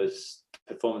those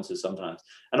performances sometimes,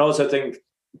 and also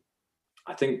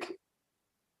I think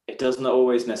it doesn't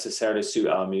always necessarily suit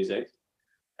our music.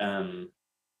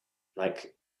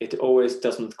 Like, it always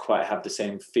doesn't quite have the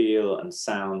same feel and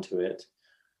sound to it.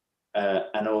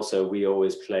 And also, we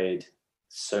always played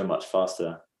so much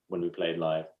faster when we played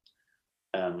live.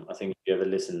 I think if you ever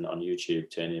listen on YouTube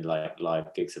to any like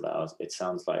live gigs of ours, it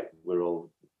sounds like we're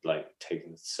all like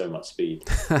taking so much speed.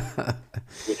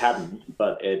 We haven't,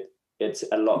 but it's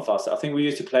a lot faster. I think we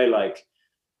used to play like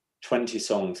 20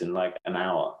 songs in like an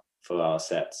hour for our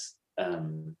sets.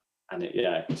 And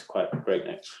it's quite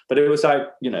breakneck. But it was like,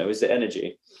 it was the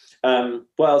energy.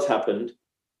 What else happened?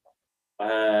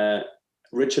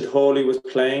 Richard Hawley was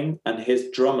playing, and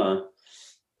his drummer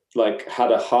like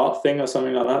had a heart thing or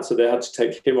something like that, so they had to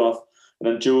take him off, and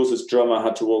then Jules's drummer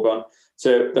had to walk on.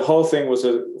 So the whole thing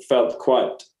felt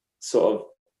quite sort of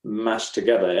mashed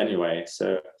together anyway.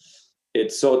 So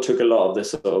it sort of took a lot of the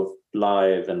sort of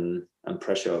live and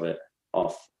pressure of it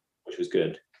off, which was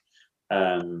good.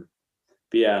 But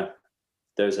yeah,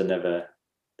 those are never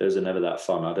that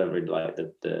fun. I don't really like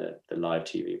the live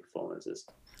TV performances.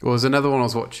 Well, there's another one I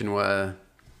was watching where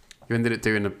you ended up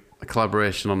doing a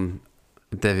collaboration on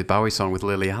a David Bowie song with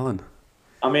Lily Allen.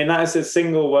 I mean, that is the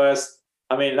single worst.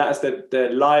 I mean, that's the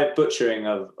live butchering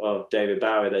of David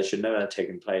Bowie that should never have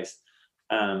taken place.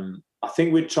 I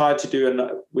think we tried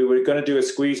to we were going to do a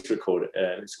Squeeze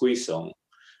Squeeze song,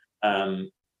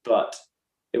 but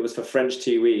it was for French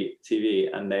TV,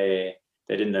 and they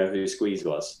didn't know who Squeeze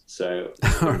was. So,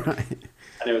 right.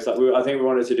 And it was like I think we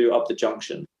wanted to do Up the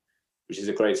Junction, which is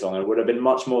a great song, and it would have been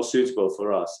much more suitable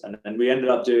for us. And we ended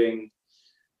up doing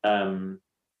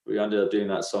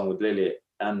that song with Lily.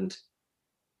 And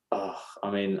I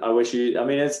mean, that's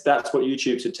what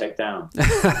YouTube should take down.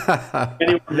 If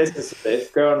anyone listens to this,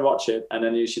 go and watch it, and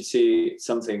then you should see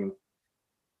something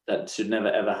that should never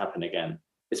ever happen again.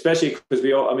 Especially because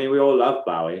we all love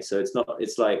Bowie, so it's not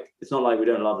like we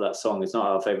don't love that song. It's not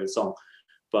our favorite song,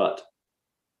 but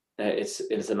it's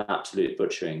an absolute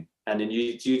butchering. And then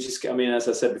you just, I mean, as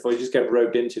I said before, you just get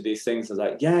roped into these things. It's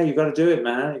like, yeah, you got to do it,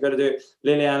 man. You got to do it.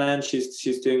 Lily Allen,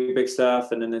 she's doing big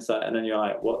stuff, and then it's like, and then you're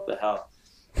like, what the hell?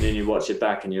 And then you watch it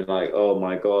back, and you're like, oh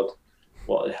my god,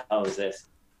 what the hell is this?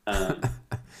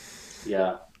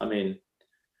 Yeah, I mean,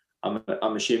 I'm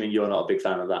assuming you're not a big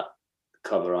fan of that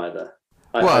cover either.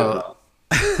 Well,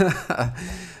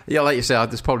 yeah, like you said,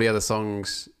 there's probably other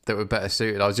songs that were better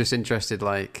suited. I was just interested,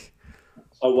 like,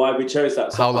 why we chose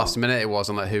that song. How last minute it was,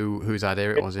 and like whose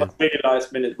idea it was. Yeah. Really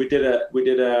last minute. We did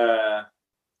a.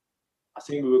 I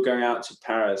think we were going out to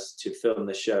Paris to film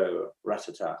the show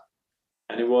Ratata,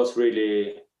 and it was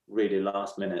really, really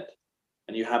last minute.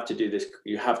 And you have to do this.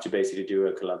 You have to basically do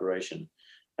a collaboration.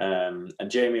 And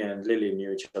Jamie and Lily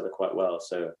knew each other quite well,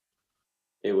 so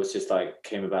it was just like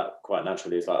came about quite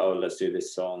naturally. It's like, oh, let's do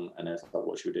this song, and it's like,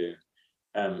 what should we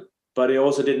do? But it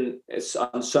also didn't. It's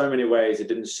on so many ways it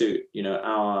didn't suit.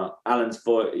 Alan's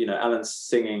voice. Alan's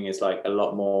singing is like a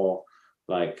lot more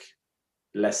like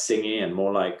less singy and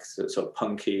more like sort of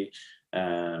punky.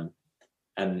 And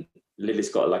Lily's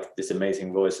got like this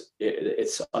amazing voice.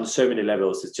 It's on so many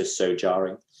levels. It's just so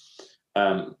jarring.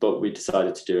 But we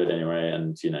decided to do it anyway,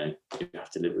 and you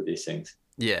have to live with these things.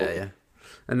 Yeah.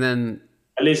 And then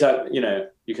at least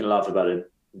you can laugh about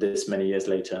it this many years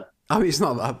later. I mean, it's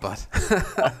not that bad.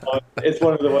 It's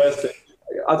one of the worst things.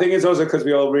 I think it's also because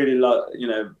we all really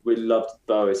we loved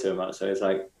Bowie so much. So it's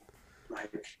like,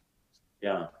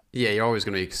 yeah. Yeah, you're always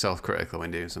going to be self-critical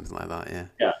when doing something like that, yeah.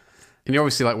 Yeah. And you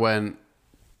obviously weren't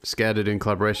scared of doing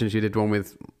collaborations. You did one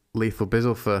with Lethal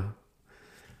Bizzle for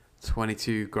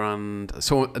 22 grand.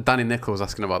 So Danny Nichols was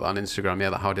asking about that on Instagram.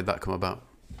 Yeah, how did that come about?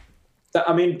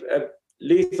 I mean,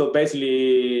 Lethal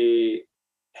basically,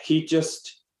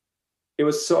 it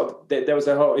was sort of, there was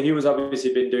a whole, he was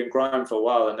obviously been doing grime for a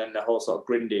while, and then the whole sort of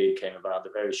Grindy came about,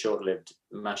 the very short-lived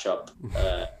mashup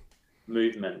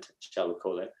movement, shall we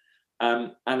call it,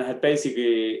 and had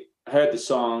basically heard the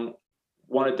song,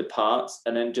 wanted the parts,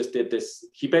 and then just did this.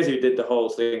 He basically did the whole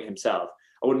thing himself.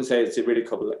 I wouldn't say it's a really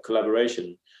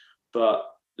collaboration, but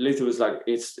Luther was like,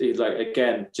 he's like,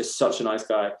 again, just such a nice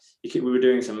guy. We were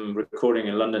doing some recording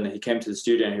in London, and he came to the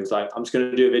studio and he was like, I'm just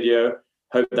going to do a video.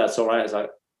 Hope that's all right. It's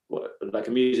like, what, like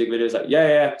a music video? It's like,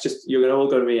 yeah, just, you're all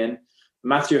going to be in.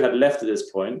 Matthew had left at this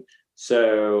point.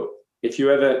 So if you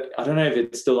ever, I don't know if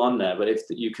it's still on there, but if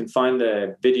you can find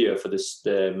the video for this,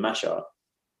 the mashup,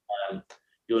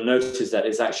 you'll notice that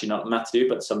it's actually not Matthew,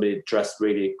 but somebody dressed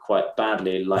really quite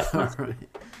badly like Matthew, right.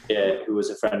 Yeah, who was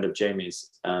a friend of Jamie's.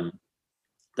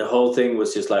 The whole thing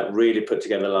was just like really put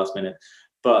together last minute.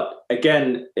 But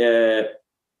again, it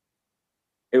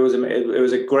was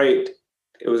a great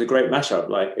mashup.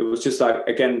 Like, it was just like,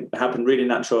 again, happened really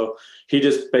natural. He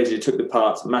just basically took the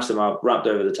parts, mashed them up, rapped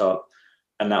over the top,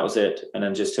 and that was it. And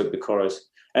then just took the chorus.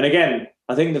 And again,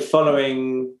 I think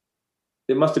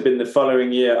it must have been the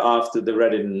following year after the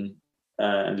Reading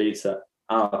and Leeds that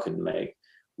I couldn't make.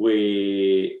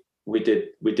 We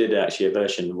did actually a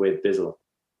version with Bizzle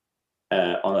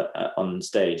on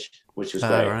stage, which was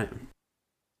great. Right.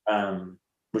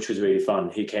 Which was really fun.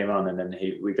 He came on, and then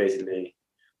we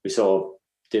sort of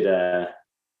did a,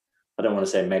 I don't want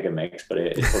to say mega mix, but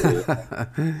it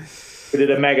probably we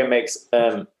did a mega mix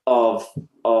of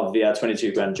the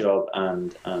 22 Grand Job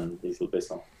and Lethal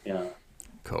Bizzle. Yeah.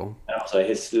 Cool. And also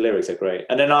his lyrics are great.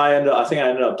 And then I ended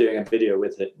up doing a video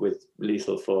with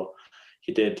Lethal for,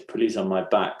 he did Police on My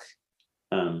Back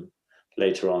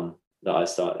later on, that I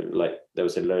started, like, there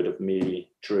was a load of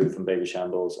me, Drew from Baby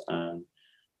Shambles, and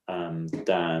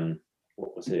Dan,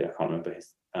 what was it? I can't remember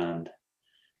his, and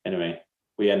anyway,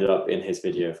 we ended up in his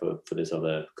video for this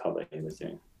other cover he was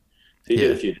doing. So he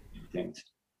did a few different things.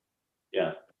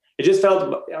 Yeah. It just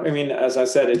felt, I mean, as I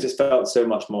said, it just felt so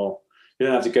much more. You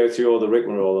don't have to go through all the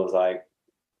rigmarole of like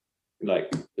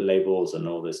labels and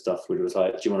all this stuff. We was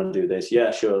like, do you want to do this?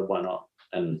 Yeah, sure, why not?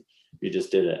 And you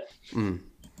just did it.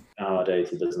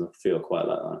 Nowadays, it doesn't feel quite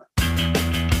like that.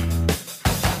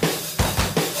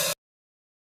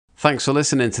 Thanks for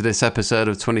listening to this episode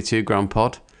of 22 Grand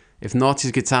Pod. If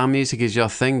Naughty's guitar music is your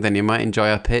thing, then you might enjoy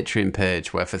our Patreon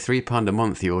page, where for £3 a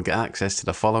month you will get access to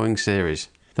the following series.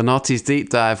 The Naughty's Deep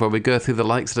Dive, where we go through the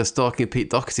likes of the Stalking Pete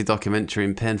Doherty documentary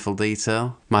in painful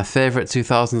detail. My favourite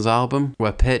 2000s album,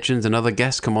 where patrons and other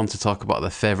guests come on to talk about their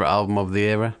favourite album of the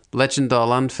era. Legend or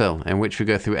Landfill, in which we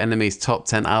go through Enemy's top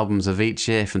 10 albums of each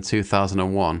year from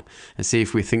 2001 and see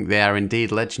if we think they are indeed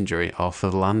legendary or for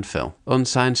the landfill.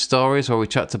 Unsigned Stories, where we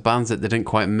chat to bands that didn't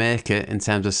quite make it in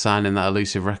terms of signing that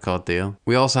elusive record deal.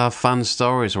 We also have Fan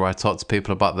Stories, where I talk to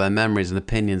people about their memories and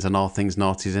opinions on all things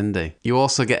Naughty's indie. You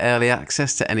also get early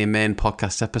access to any main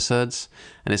podcast episodes,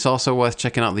 and it's also worth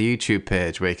checking out the YouTube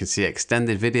page, where you can see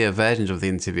extended video versions of the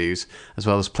interviews, as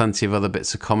well as plenty of other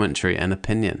bits of commentary and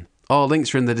opinion. All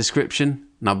links are in the description.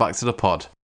 Now back to the pod.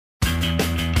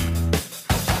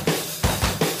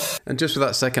 And just with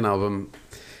that second album,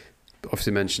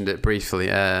 obviously mentioned it briefly,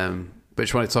 but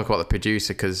just wanted to talk about the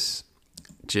producer, because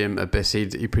Jim Abyss,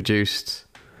 he produced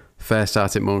First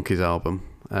Arctic Monkeys album.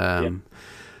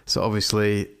 So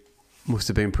obviously must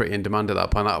have been pretty in demand at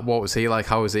that point. What was he like?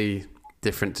 How was he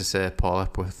different to, say, Paul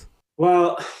Epworth?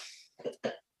 Well,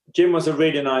 Jim was a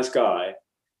really nice guy.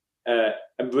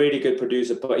 A really good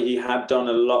producer, but he had done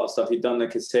a lot of stuff. He'd done the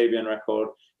Kasabian record.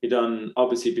 He'd done,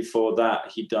 obviously before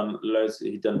that, he'd done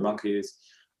Monkeys,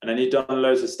 and then he'd done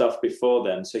loads of stuff before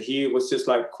then. So he was just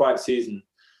like quite seasoned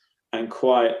and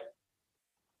quite,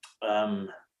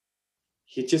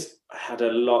 he just had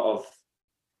a lot of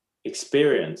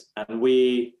experience. And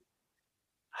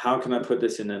how can I put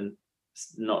this in and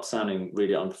not sounding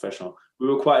really unprofessional? We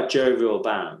were quite a jovial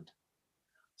band.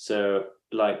 So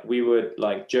like we would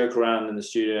like joke around in the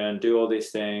studio and do all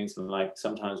these things, and like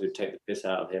sometimes we'd take the piss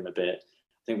out of him a bit.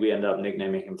 I think we ended up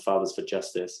nicknaming him Fathers for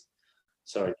Justice.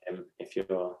 Sorry, Tim, if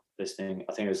you're listening.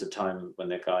 I think it was the time when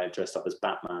the guy dressed up as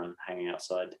Batman hanging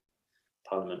outside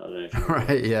Parliament. I don't know if you remember.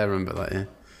 Right, yeah, I remember that, yeah.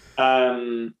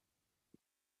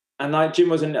 And like Jim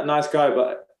was a nice guy,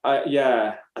 but I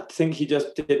think we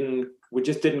just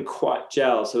didn't quite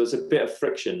gel. So there was a bit of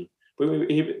friction.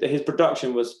 His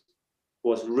production was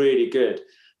really good,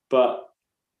 but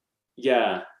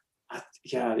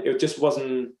it just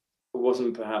wasn't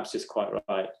perhaps just quite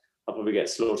right. I'll probably get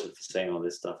slaughtered for saying all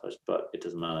this stuff, but it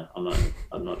doesn't matter.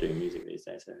 I'm not doing music these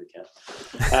days, so who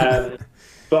cares?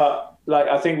 But like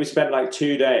I think we spent like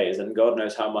 2 days and God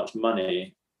knows how much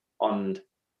money on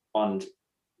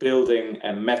building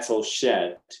a metal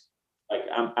shed, like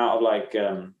out of like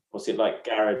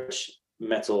garage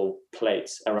metal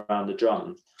plates around the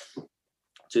drum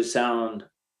to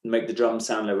make the drums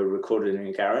sound like we're recorded in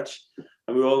a garage.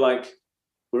 And we were all like,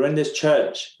 we're in this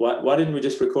church. Why didn't we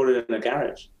just record it in a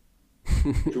garage?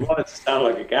 If we wanted to sound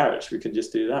like a garage, we could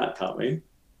just do that, can't we?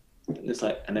 And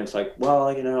it was like, well,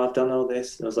 I've done all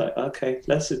this. And I was like, okay,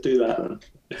 let's just do that.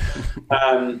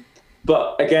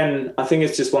 But again, I think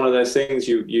it's just one of those things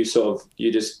you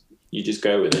just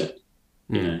go with it,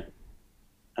 you know.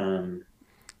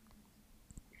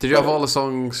 Did you have all the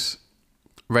songs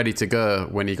ready to go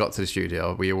when you got to the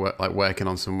studio? Or were you working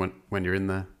on some when you're in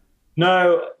there?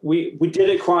 No, we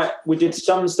did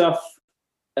some stuff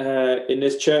in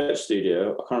this church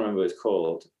studio. I can't remember what it's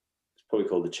called. It's probably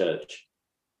called the church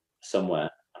somewhere.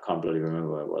 I can't bloody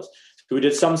remember where it was. So we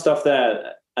did some stuff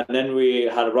there, and then we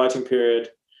had a writing period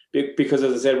because,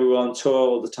 as I said, we were on tour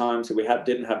all the time, so we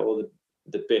didn't have all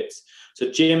the bits. So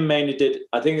Jim mainly did.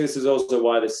 I think this is also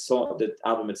why the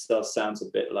album itself sounds a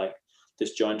bit like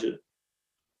disjointed.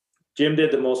 Jim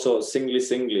did the more sort of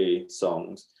singly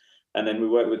songs, and then we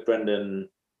worked with Brendan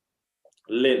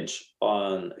Lynch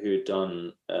who'd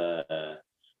done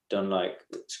like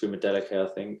Screamadelica,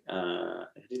 I think.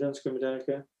 Had he done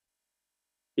Screamadelica?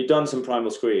 He'd done some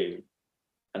Primal Scream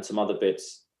and some other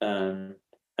bits, and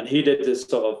he did this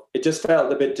sort of. It just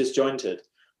felt a bit disjointed,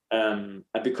 and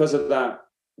because of that,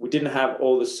 we didn't have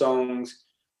all the songs.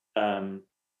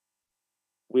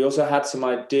 We also had some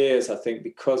ideas, I think,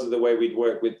 because of the way we'd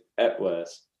worked with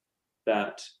Epworth,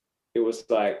 that it was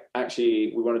like,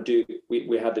 actually,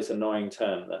 we had this annoying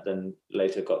term that then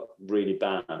later got really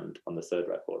banned on the third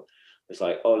record. It's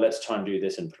like, oh, let's try and do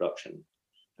this in production.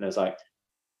 And it was like,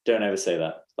 don't ever say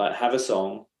that. Like, have a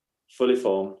song fully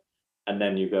formed, and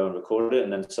then you go and record it,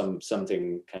 and then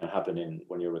something can happen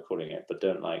when you're recording it, but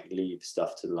don't like leave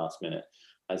stuff to the last minute.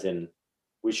 As in,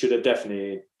 we should have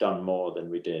definitely done more than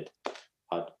we did.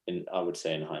 I would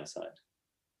say in hindsight.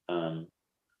 And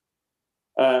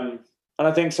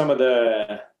I think some of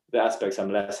the aspects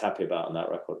I'm less happy about on that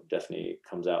record definitely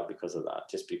comes out because of that.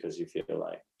 Just because you feel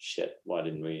like, shit, why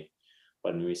didn't we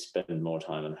spend more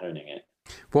time on honing it?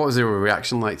 What was your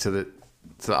reaction like to the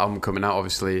album coming out?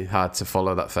 Obviously hard to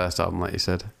follow that first album, like you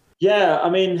said. Yeah, I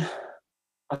mean,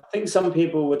 I think some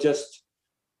people were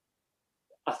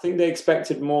I think they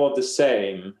expected more of the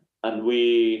same,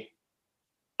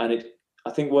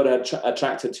 I think what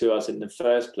attracted to us in the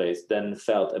first place then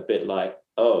felt a bit like,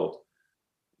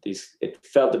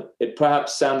 it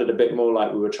perhaps sounded a bit more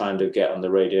like we were trying to get on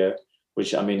the radio,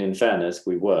 which, I mean, in fairness,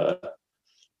 we were.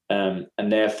 And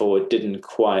therefore it didn't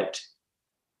quite,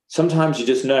 sometimes you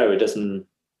just know it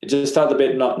just felt a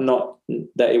bit not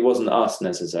that it wasn't us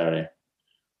necessarily.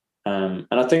 And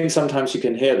I think sometimes you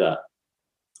can hear that.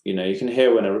 You can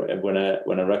hear when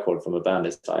a record from a band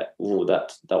is like, oh,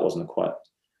 that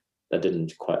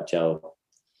didn't quite gel.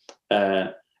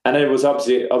 And it was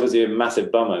obviously a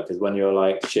massive bummer, because when you're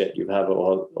like, shit, you have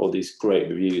all these great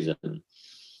reviews, and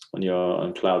when you're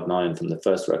on cloud nine from the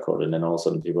first record, and then all of a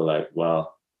sudden people are like,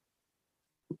 well,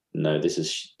 no, this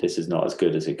is not as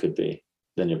good as it could be.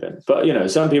 Then you're bent.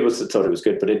 But some people thought it was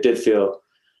good, but it did feel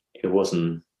it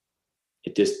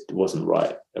just wasn't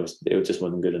right. It just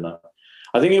wasn't good enough.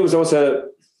 I think it was also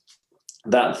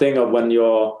that thing of when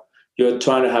you're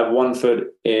trying to have one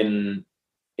foot in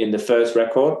the first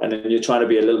record, and then you're trying to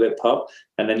be a little bit pop,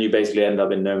 and then you basically end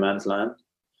up in no man's land.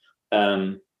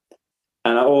 And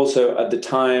I also, at the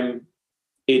time,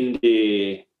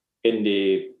 indie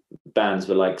bands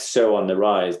were like so on the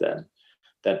rise then,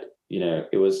 that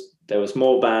there was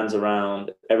more bands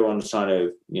around. Everyone was trying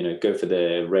to go for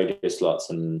the radio slots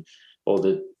and all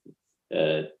the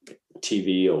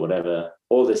TV or whatever,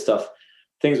 all this stuff.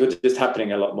 Things were just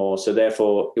happening a lot more, so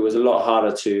therefore it was a lot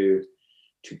harder to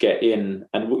get in.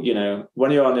 And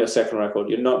when you're on your second record,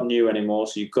 you're not new anymore,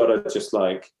 so you've got to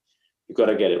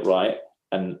get it right.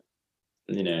 And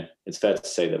it's fair to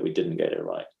say that we didn't get it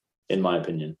right, in my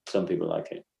opinion. Some people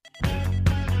like it.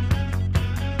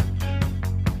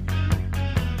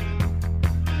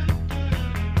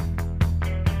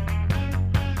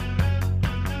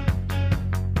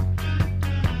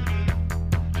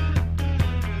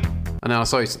 And I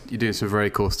saw you doing some very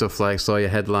cool stuff. Like, saw you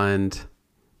headlined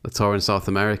the tour in South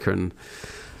America, and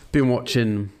been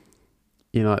watching,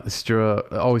 like the Stroke.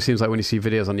 It always seems like when you see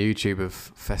videos on YouTube of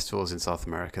festivals in South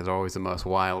America, they're always the most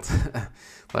wild.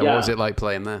 What was it like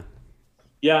playing there?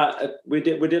 Yeah, we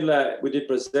did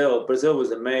Brazil. Brazil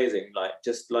was amazing. I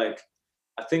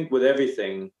think with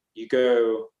everything, you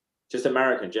go just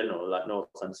America in general, like North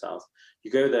and South.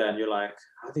 You go there and you're like,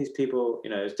 how these people,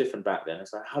 it's different back then.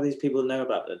 It's like, how these people know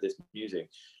about this music,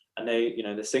 and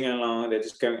they're singing along, they're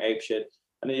just going ape shit.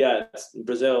 And it's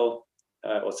Brazil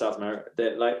or South America,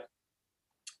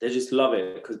 they just love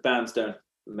it because bands don't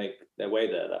make their way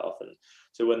there that often.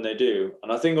 So when they do,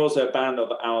 and I think also a band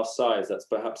of our size, that's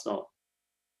perhaps not,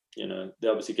 they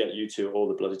obviously get U2 all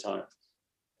the bloody time.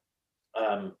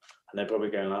 And they're probably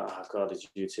going like, oh God, it's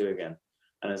U2 again.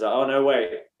 And it's like, oh no,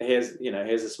 wait, here's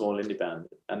a small indie band.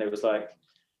 And it was like,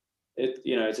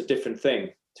 it's a different thing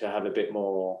to have a bit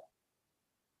more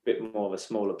of a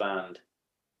smaller band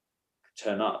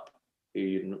turn up who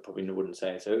you probably wouldn't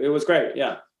say. So it was great.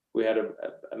 Yeah. We had an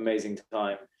amazing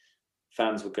time.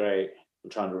 Fans were great. I'm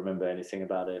trying to remember anything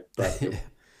about it, but it was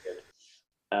good.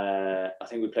 I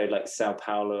think we played like Sao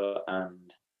Paulo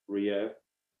and Rio.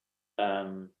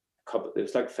 It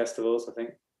was like festivals, I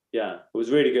think. Yeah, it was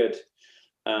really good.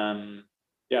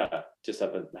 Just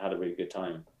had a really good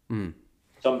time.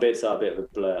 Some bits are a bit of a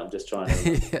blur. I'm just trying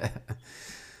to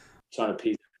trying to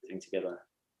piece everything together.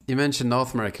 You mentioned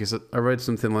North America because I read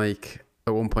something like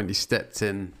at one point you stepped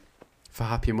in for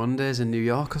Happy Mondays in New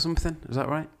York or something. Is that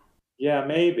right? Yeah,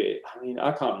 maybe. I mean,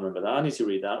 I can't remember that. I need to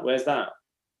read that. Where's that?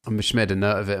 I just made a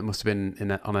note of it. It must have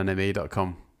been on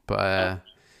NME.com. But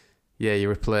you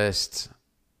replaced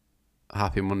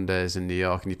Happy Mondays in New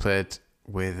York, and you played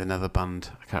with another band.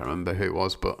 I can't remember who it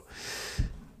was, but it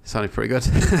sounded pretty good.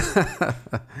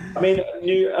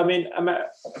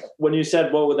 When you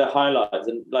said what were the highlights,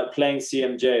 and like playing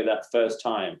CMJ that first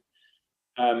time,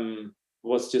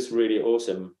 was just really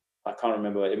awesome. I can't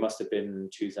remember. It must have been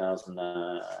 2000,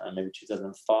 maybe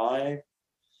 2005.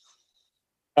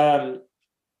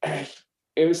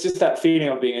 It was just that feeling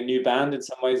of being a new band in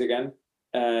some ways again.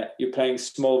 You're playing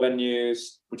small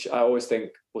venues, which I always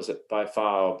think was by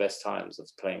far our best times of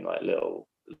playing like little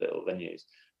venues,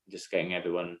 just getting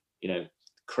everyone,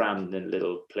 crammed in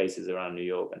little places around New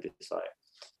York and just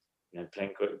like,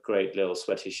 playing great little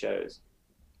sweaty shows.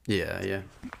 Yeah.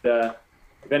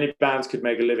 If any bands could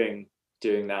make a living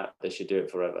doing that, they should do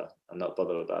it forever and not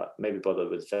bother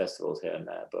with festivals here and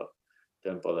there, but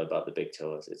don't bother about the big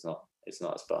tours. It's not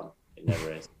as fun. It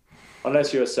never is.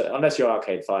 Unless you're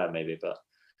Arcade Fire maybe, but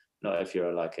not if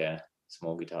you're like a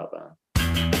small guitar band.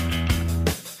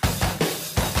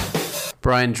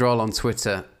 Brian Droll on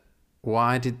Twitter,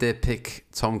 why did they pick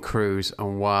Tom Cruise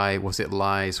and why was it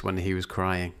Lies when he was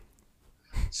crying?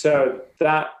 So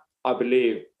that, I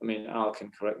believe, Al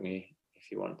can correct me if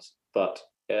he wants, but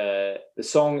the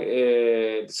song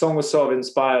was sort of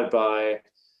inspired by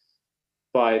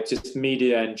just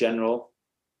media in general,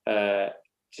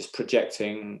 just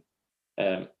projecting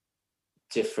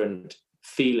different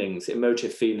feelings,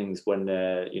 emotive feelings when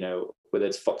whether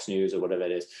it's Fox News or whatever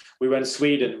it is. We were in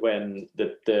Sweden when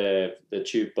the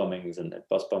tube bombings and the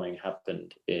bus bombing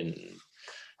happened in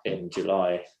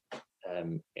July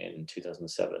in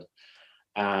 2007,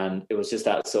 and it was just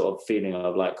that sort of feeling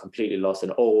of like completely lost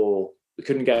and we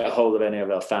couldn't get a hold of any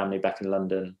of our family back in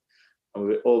London,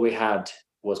 and all we had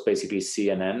was basically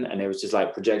CNN, and it was just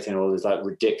like projecting all this like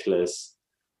ridiculous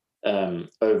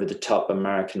over the top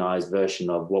Americanized version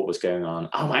of what was going on.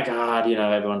 Oh my God,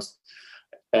 everyone's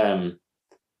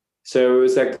so it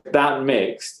was like that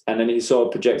mixed, and then he sort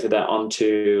of projected that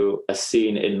onto a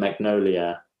scene in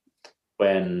Magnolia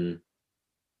when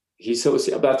I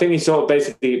think he sort of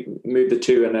basically moved the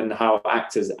two, and then how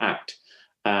actors act,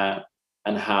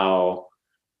 and how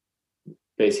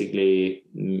basically,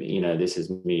 this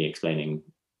is me explaining,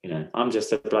 I'm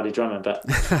just a bloody drummer, but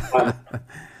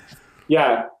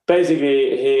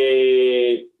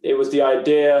basically it was the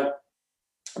idea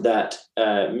that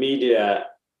media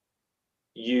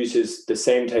uses the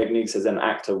same techniques as an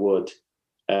actor would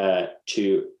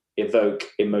to evoke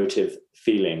emotive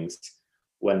feelings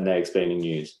when they're explaining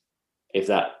news. If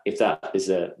that is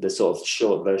the sort of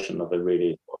short version of a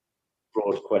really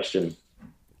broad question.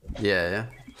 Yeah.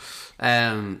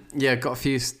 Got a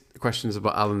few questions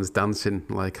about Alan's dancing,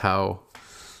 like how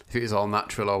if it was all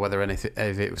natural or whether if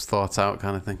it was thought out,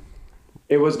 kind of thing.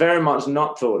 It was very much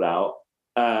not thought out.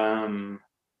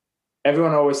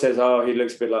 Everyone always says, "Oh, he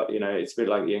looks a bit like it's a bit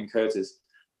like Ian Curtis,"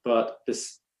 but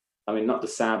not the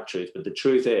sad truth, but the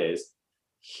truth is,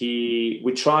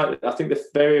 we tried. I think the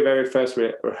very, very first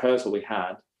rehearsal we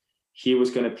had, he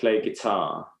was going to play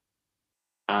guitar,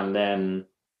 and then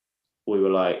we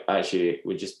were like, actually,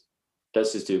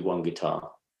 let's just do one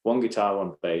guitar, one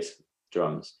bass,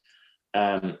 drums,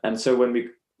 and so when we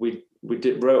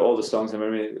wrote all the songs, and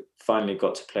when we finally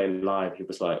got to play live, he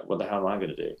was like, "What the hell am I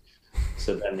going to do?"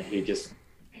 So then he just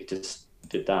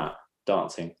did that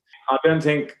dancing. I don't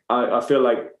think I feel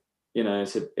like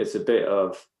it's a bit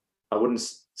of, I wouldn't,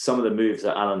 some of the moves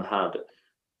that Alan had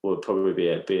would probably be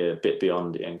a bit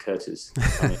beyond Ian Curtis.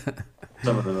 I mean,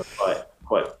 some of them are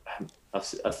quite.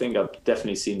 I think I've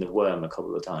definitely seen the worm a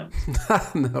couple of times.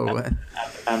 No way.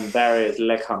 And various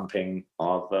leg humping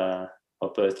of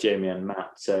both Jamie and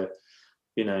Matt. So,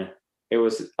 it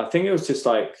was. I think it was just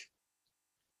like,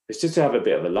 it's just to have a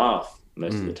bit of a laugh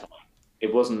most of the time.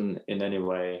 It wasn't in any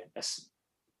way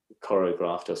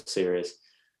choreographed or serious.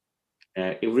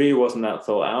 It really wasn't that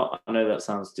thought out. I know that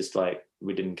sounds just like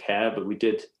we didn't care, but we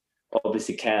did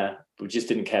obviously care. We just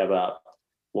didn't care about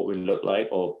what we looked like,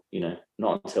 or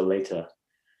not until later.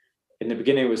 In the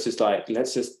beginning, it was just like,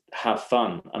 let's just have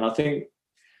fun. And I think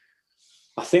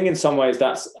in some ways,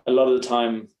 that's a lot of the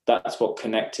time, that's what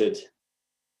connected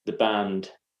the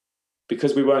band,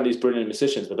 because we weren't these brilliant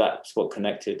musicians, but that's what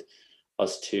connected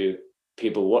us to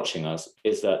people watching us,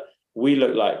 is that we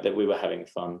looked like that we were having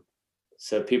fun.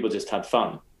 So people just had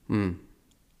fun.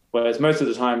 Whereas most of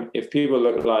the time, if people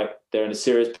look like they're in a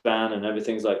serious band and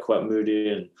everything's like quite moody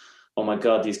and, oh my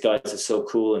God, these guys are so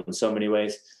cool in so many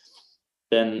ways,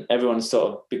 then everyone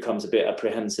sort of becomes a bit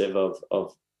apprehensive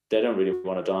of they don't really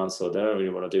want to dance, or they don't really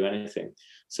want to do anything.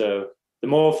 So the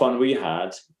more fun we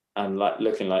had and like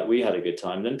looking like we had a good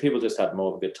time, then people just had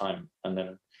more of a good time. And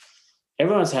then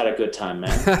everyone's had a good time,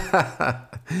 man.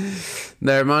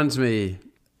 That reminds me,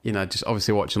 just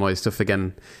obviously watching all this stuff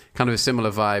again, kind of a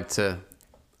similar vibe to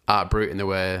Art Brut in the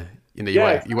way,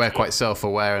 you were quite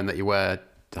self-aware and that you were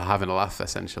having a laugh,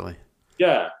 essentially.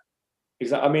 Yeah,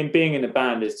 exactly. I mean, being in a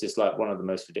band is just like one of the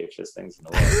most ridiculous things in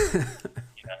the world.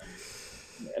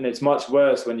 And it's much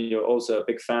worse when you're also a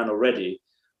big fan already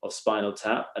of Spinal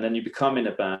Tap, and then you become in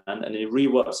a band and then you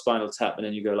rewatch Spinal Tap, and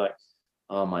then you go like,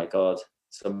 oh my God,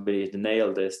 somebody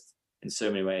nailed this in so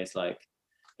many ways. Like,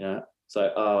 it's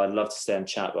like, oh, I'd love to stay and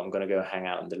chat, but I'm going to go hang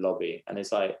out in the lobby. And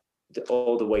it's like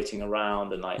all the waiting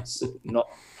around and like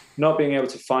not being able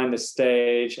to find the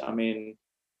stage. I mean,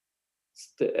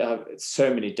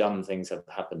 so many dumb things have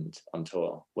happened on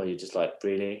tour where you're just like,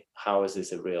 really, how is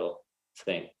this a real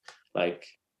thing? Like,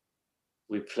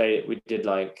 we did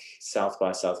like South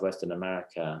by Southwest in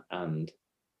America, and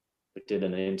we did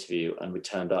an interview, and we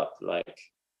turned up like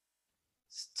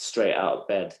straight out of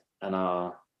bed,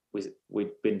 and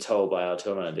we'd been told by our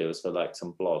tour manager it was for like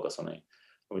some blog or something,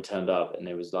 and we turned up and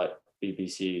it was like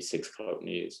BBC 6 o'clock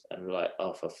news, and we were like,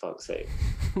 oh, for fuck's sake.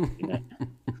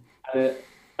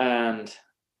 And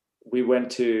we went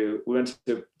to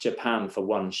Japan for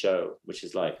one show, which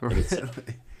is like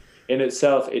in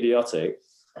itself idiotic.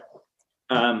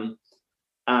 And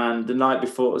the night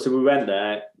before, so we went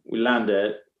there, we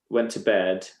landed, went to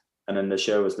bed, and then the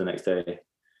show was the next day.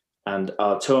 And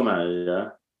our tour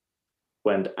manager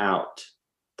went out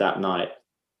that night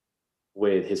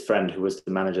with his friend who was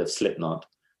the manager of Slipknot,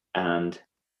 and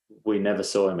we never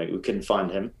saw him. We couldn't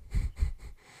find him.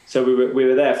 So we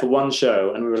were there for one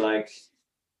show, and we were like,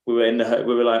 we don't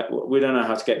know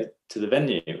how to get to the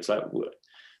venue. It was like,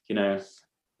 it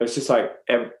was just like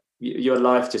your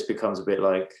life just becomes a bit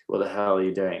like, what the hell are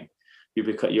you doing?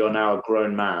 You're now a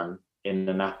grown man in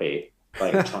a nappy,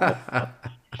 like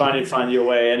trying to find your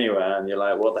way anywhere, and you're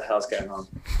like, what the hell's going on?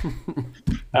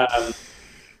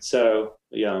 So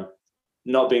yeah,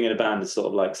 not being in a band is sort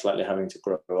of like slightly having to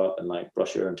grow up and like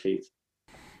brush your own teeth.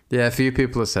 Yeah, a few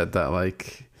people have said that,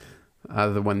 like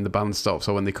either when the band stops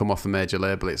or when they come off a major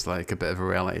label, it's like a bit of a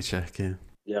reality check.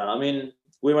 Yeah, I mean,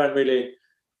 we never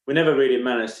really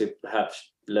managed to have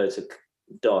loads of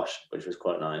dosh, which was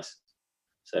quite nice.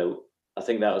 So I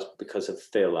think that was because of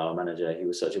Phil, our manager. He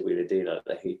was such a wheeler dealer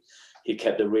that he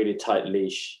kept a really tight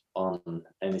leash on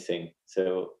anything.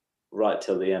 So right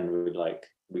till the end,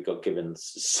 we got given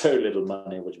so little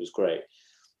money, which was great.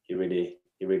 He really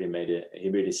made it. He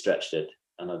really stretched it,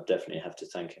 and I definitely have to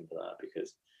thank him for that,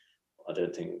 because I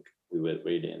don't think we were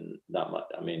really in that much.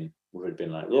 I mean, we would have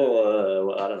been like,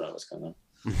 oh, I don't know what's going on.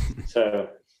 So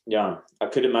yeah, I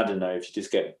could imagine though, if you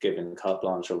just get given carte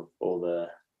blanche of all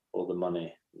the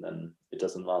money, then it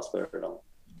doesn't last very long.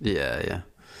 Yeah.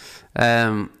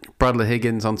 Bradley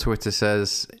Higgins on Twitter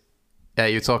says, yeah,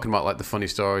 you're talking about like the funny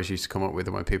stories you used to come up with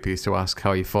when people used to ask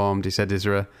how you formed. He said, is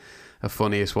there a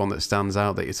funniest one that stands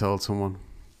out that you told someone?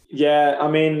 Yeah, I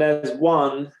mean, there's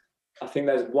one. I think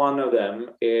there's one of them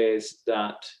is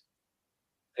that,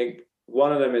 I think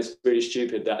one of them is really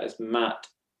stupid. That is Matt.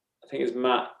 I think it's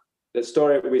Matt. The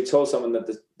story we told someone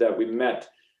that we met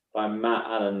by Matt,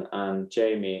 Allen, and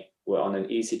Jamie were on an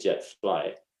EasyJet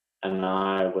flight, and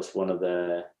I was one of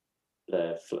the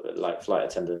flight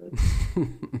attendants.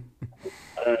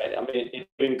 I don't know. I mean, it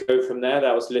didn't go from there.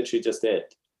 That was literally just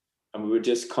it, and we would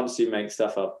just constantly make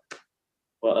stuff up.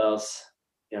 What else?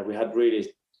 yeah, we had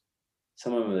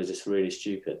some of them are just really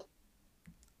stupid.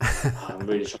 I'm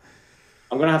really trying.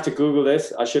 I'm going to have to Google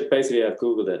this. I should basically have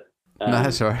Googled it. No,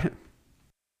 that's all right.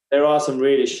 There are some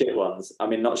really shit ones. I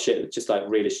mean, not shit, just like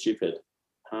really stupid.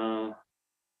 I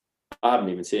haven't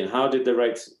even seen. How did the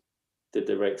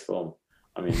Rakes form?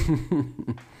 I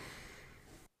mean,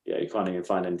 yeah, you can't even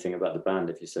find anything about the band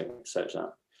if you search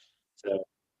that. So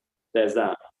there's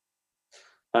that.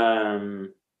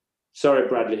 Sorry,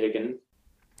 Bradley Higgin.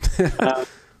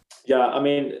 Yeah, I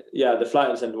mean, yeah, the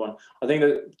flight attendant one. I think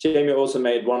that Jamie also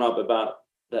made one up about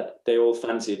that they all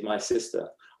fancied my sister.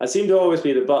 I seem to always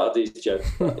be the butt of these jokes,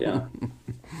 but yeah,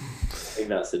 I think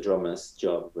that's the drummer's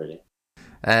job, really.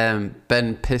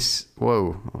 Ben Piss.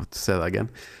 Whoa, I'll have to say that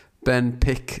again. Ben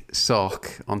Pick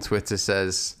Sock on Twitter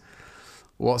says,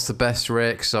 "What's the best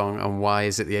Rakes song, and why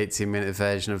is it the 18-minute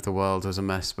version of The World Was a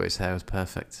Mess, but his hair was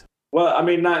perfect?" Well, I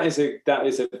mean, that is a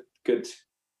good.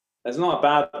 That's not a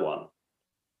bad one.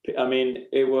 I mean,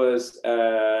 it was.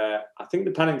 I think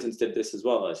the Penningtons did this as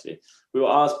well. Actually, we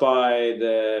were asked by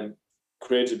the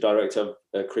creative director,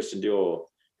 Christian Dior,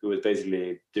 who was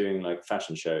basically doing like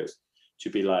fashion shows, to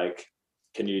be like,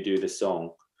 "Can you do this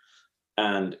song?"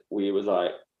 And we were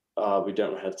like, "Oh, we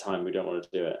don't have time. We don't want to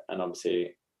do it." And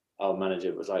obviously, our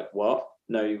manager was like, "What?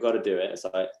 No, you've got to do it." It's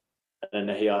like, and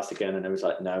then he asked again, and it was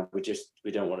like, "No, we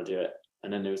don't want to do it."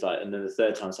 And then it was like, and then the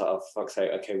third time, it's like, "Oh, fuck's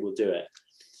sake, okay, we'll do it."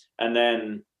 And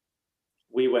then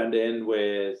we went in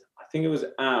with, I think it was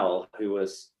Al, who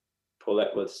was Paul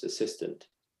Epworth's assistant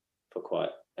for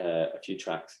quite a few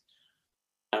tracks.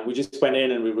 And we just went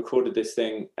in and we recorded this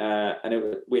thing, and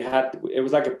it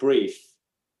was like a brief.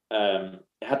 It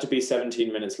had to be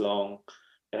 17 minutes long.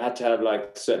 It had to have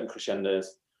like certain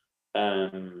crescendos.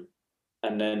 And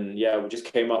then, yeah, we just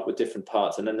came up with different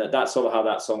parts. And then that's sort of how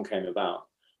that song came about,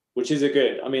 which is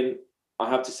I mean, I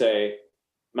have to say,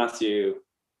 Matthew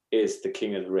is the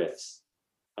king of the riffs.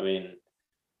 I mean,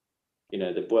 you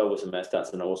know, The World Was a Mess,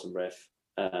 that's an awesome riff.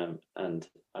 And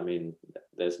I mean,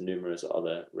 there's numerous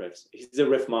other riffs. He's a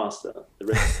riff master. The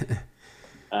riff.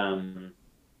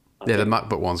 Yeah, the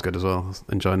MacBook one's good as well.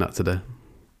 Enjoying that today.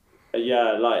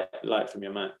 Yeah, Light from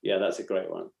Your Mac. Yeah, that's a great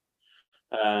one.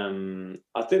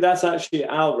 I think that's actually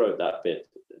Al wrote that bit.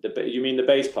 You mean the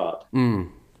bass part?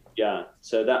 Mm. Yeah.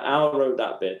 So that Al wrote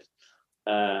that bit.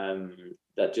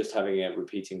 That just having a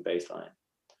repeating bass line.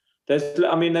 There's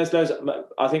loads.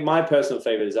 I think my personal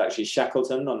favorite is actually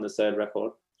Shackleton on the third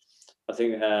record. I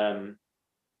think I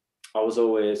was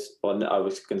always, well, I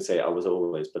was going to say I was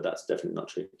always, but that's definitely not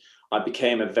true. I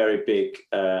became a very big,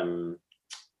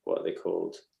 what are they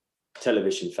called,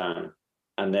 television fan,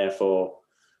 and therefore,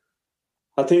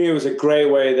 I think it was a great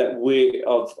way that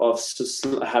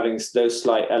of having those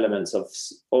slight elements of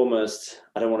almost,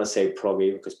 I don't want to say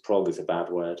proggy because prog is a bad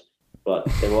word, but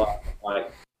they were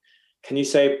like, can you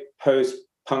say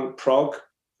post-punk prog?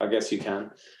 I guess you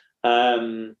can.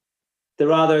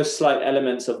 There are those slight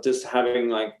elements of just having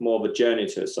like more of a journey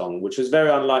to a song, which was very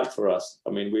unlike for us.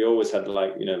 I mean, we always had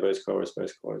like, you know, verse, chorus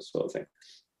sort of thing.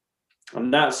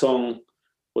 And that song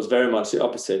was very much the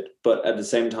opposite, but at the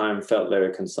same time felt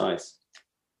very concise.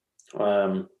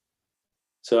 I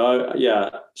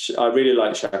really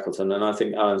like Shackleton, and I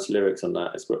think Alan's lyrics on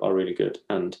that are really good.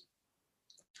 And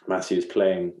Matthew's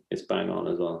playing is bang on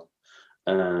as well.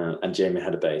 And Jamie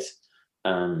had a bass.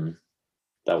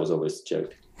 That was always a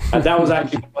joke. And that was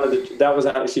actually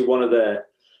one of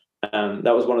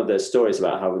the stories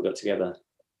about how we got together.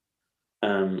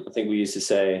 I think we used to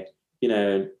say, you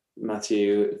know,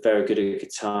 Matthew, very good at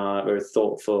guitar, very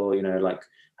thoughtful, you know, like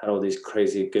had all these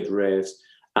crazy good riffs.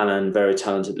 Alan, very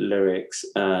talented lyrics.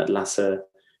 Lasse,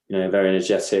 you know, very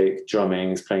energetic, drumming,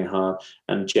 he's playing hard.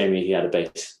 And Jamie, he had a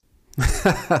bass.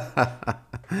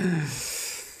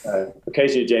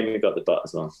 Occasionally Jamie got the butt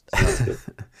as well. So that's good.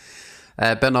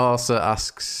 Ben also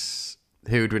asks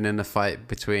who would win in a fight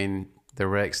between the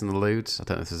Rakes and the Ludes. I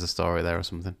don't know if there's a story there or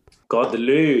something. God, the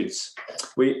Ludes.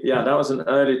 That was an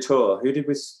early tour. Who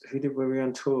were we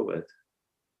on tour with?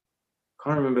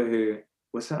 Can't remember who.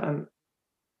 Was that an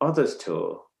Others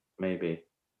tour? Maybe.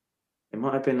 It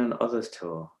might have been an Others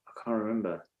tour. I can't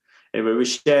remember. Anyway, we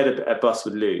shared a bus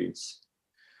with Ludes.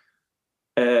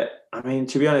 I mean,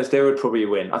 to be honest, they would probably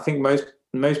win. I think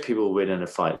most people win in a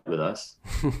fight with us.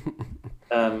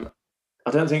 I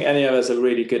don't think any of us are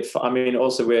really good. I mean,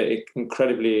 also we're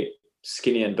incredibly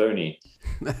skinny and bony.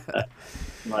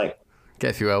 Like,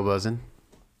 get a few elbows in.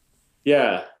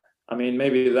 Yeah, I mean,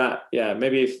 maybe that. Yeah,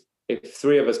 maybe if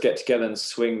three of us get together and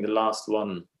swing the last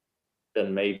one,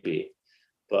 then maybe.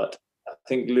 But I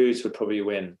think Ludes would probably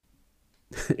win.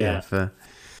 Yeah, fair.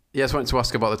 Yeah, I just wanted to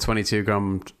ask about the 22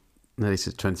 gram Nearly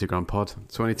said 22 grand pod.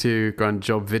 22 grand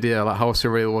job video. Like, how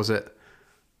surreal was it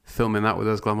filming that with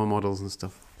those glamour models and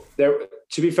stuff?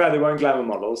 To be fair, they weren't glamour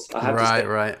models. I had to say.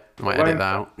 Right. I might edit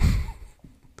that out.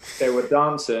 They were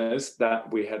dancers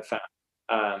that we had found.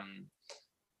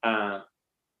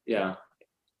 Yeah,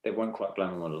 they weren't quite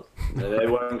glamour models. They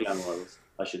weren't glamour models,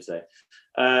 I should say.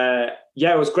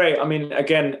 Yeah, it was great. I mean,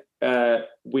 again,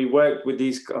 we worked with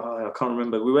these. I can't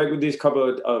remember. We worked with these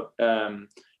couple of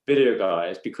video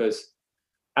guys because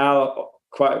Al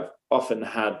quite often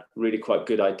had really quite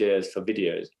good ideas for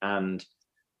videos, and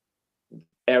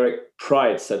Eric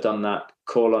Price had done that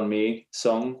 "Call on Me"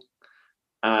 song.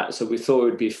 So we thought it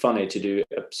would be funny to do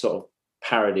a sort of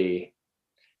parody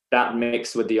that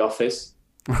mixed with The Office.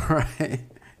 Right.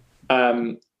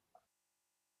 And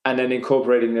then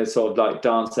incorporating the sort of like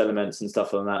dance elements and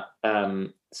stuff on that.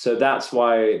 So that's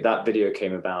why that video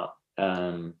came about.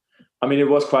 I mean, it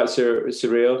was quite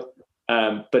surreal,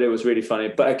 but it was really funny.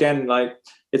 But again, like,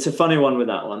 it's a funny one with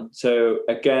that one. So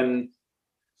again,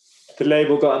 the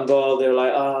label got involved. They were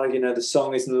like, the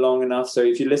song isn't long enough. So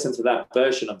if you listen to that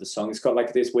version of the song, it's got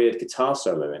like this weird guitar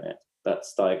solo in it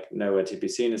that's like nowhere to be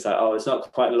seen. It's like, it's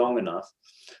not quite long enough.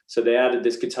 So they added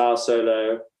this guitar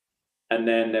solo, and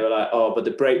then they were like, but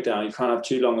the breakdown, you can't have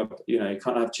too long of, you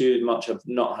can't have too much of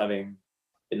not having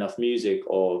enough music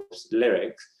or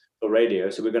lyrics for radio.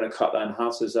 So we're going to cut that in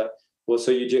half. So it's like, well,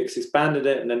 so you just expanded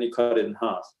it and then you cut it in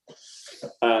half.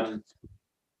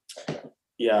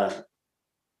 Yeah.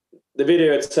 The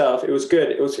video itself, it was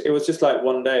good. It was just like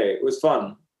one day. It was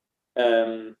fun.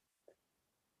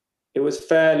 It was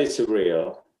fairly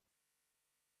surreal,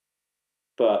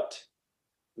 but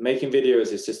making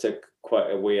videos is just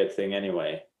quite a weird thing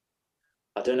anyway.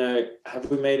 I don't know. Have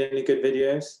we made any good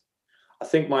videos? I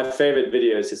think my favorite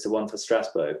videos is the one for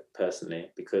Strasbourg,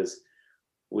 personally, because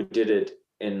we did it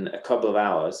in a couple of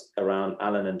hours around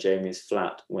Alan and Jamie's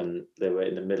flat when they were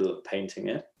in the middle of painting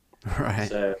it. Right.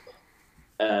 So,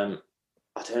 I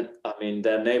mean,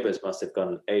 their neighbors must have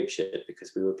gone apeshit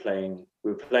because we were playing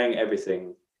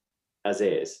everything as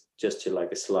is, just to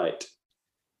like a slight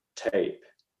tape.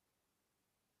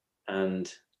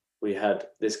 And we had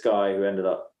this guy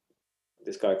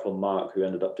called Mark, who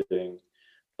ended up doing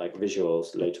like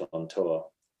visuals later on tour,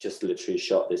 just literally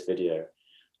shot this video.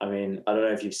 I mean, I don't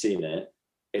know if you've seen it.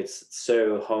 It's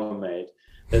so homemade.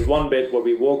 There's one bit where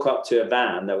we walk up to a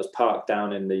van that was parked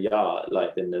down in the yard,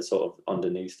 like in the sort of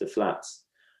underneath the flats,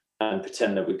 and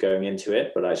pretend that we're going into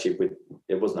it, but actually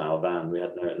it wasn't our van. We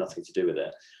had nothing to do with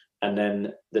it. And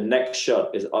then the next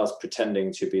shot is us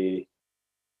pretending to be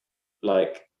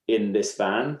like in this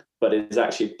van, but it's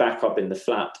actually back up in the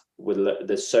flat with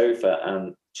the sofa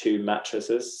and two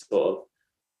mattresses sort of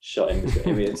shot in between.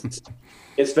 I mean,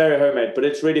 it's very homemade, but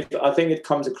it's really, I think it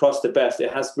comes across the best.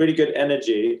 It has really good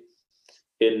energy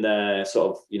in the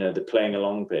sort of, the playing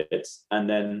along bits, and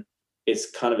then it's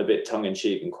kind of a bit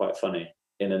tongue-in-cheek and quite funny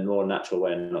in a more natural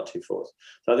way and not too forced.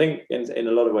 So I think in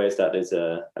a lot of ways that is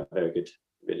a very good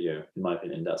video. In my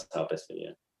opinion, that's our best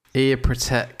video. Ear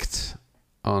Protect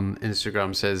on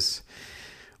Instagram says,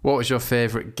 what was your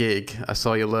favourite gig? I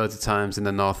saw you loads of times in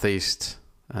the Northeast,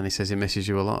 and he says he misses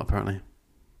you a lot, apparently.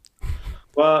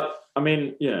 Well, I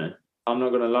mean, I'm not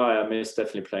going to lie. I miss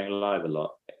definitely playing live a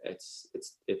lot. It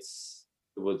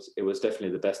was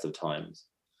definitely the best of times.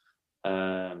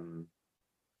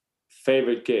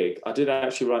 Favorite gig? I did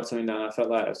actually write something down. I felt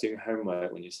like I was doing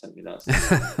homework when you sent me that.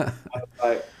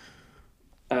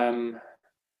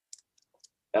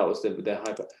 That was the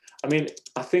hyper. I mean,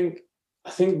 I think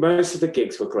most of the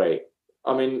gigs were great.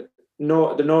 I mean,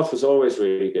 the North was always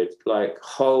really good. Like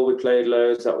Hull, we played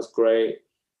loads. That was great.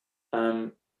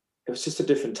 It was just a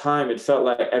different time. It felt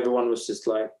like everyone was just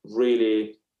like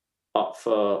really up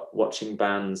for watching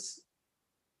bands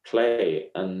play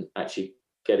and actually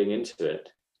getting into it.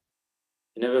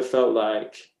 It never felt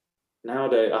like,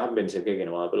 nowadays, I haven't been to a gig in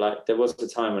a while, but like there was a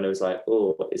time when it was like,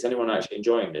 oh, is anyone actually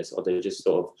enjoying this? Or they're just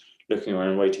sort of looking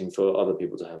around waiting for other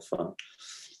people to have fun.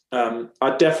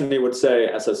 I definitely would say,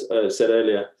 as I said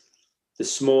earlier, the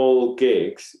small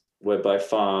gigs were by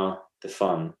far the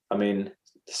fun. I mean,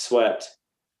 the sweat,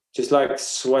 just like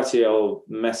sweaty old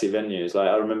messy venues. Like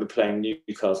I remember playing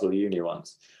Newcastle Uni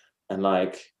once, and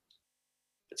like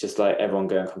just like everyone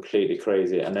going completely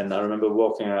crazy. And then I remember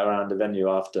walking around the venue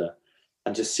after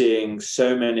and just seeing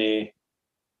so many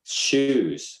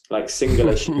shoes, like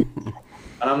singular shoes.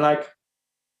 And I'm like,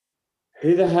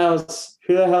 who the hell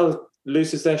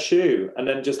loses their shoe? And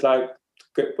then just like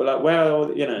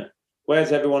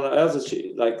where's everyone else's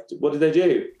shoe? Like, what did they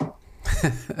do?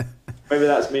 Maybe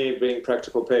that's me being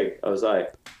practical pig. I was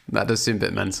like, that does seem a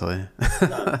bit mental, yeah.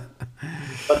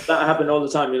 But that happened all the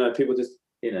time. People just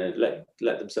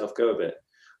let themselves go a bit.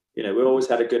 We always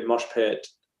had a good mosh pit.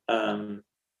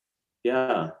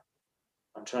 Yeah,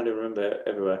 I'm trying to remember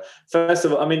everywhere.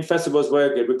 Festivals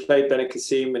were good. We played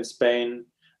Benicassim in Spain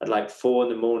at like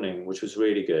 4 a.m, which was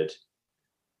really good.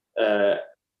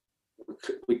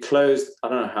 We closed. I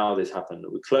don't know how this happened.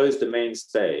 We closed the main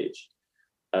stage.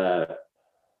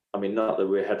 Not that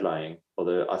we're headlining,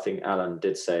 although I think Alan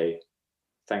did say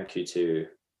thank you to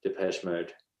Depeche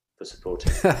Mode for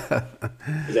supporting, because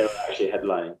they were actually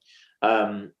headlining.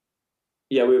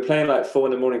 We were playing like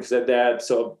 4 a.m because their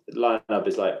sort of lineup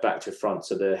is like back to front,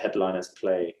 so the headliners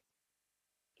play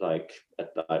like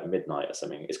at like midnight or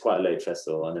something. It's quite a late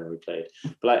festival, and then we played.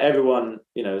 But like everyone,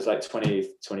 it was like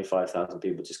 25,000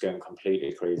 people just going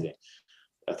completely crazy.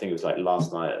 I think it was like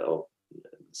last night or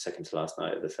second to last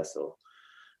night of the festival.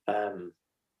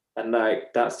 And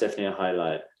like that's definitely a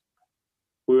highlight.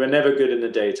 We were never good in the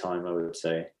daytime, I would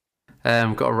say.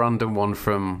 Got a random one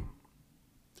from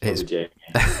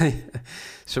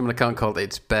from an account called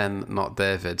It's Ben, Not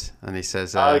David, and he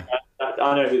says, I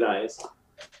know who that is.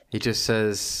 He just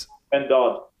says, Ben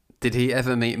Dodd. Did he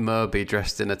ever meet Moby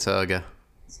dressed in a toga?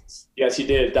 Yes, he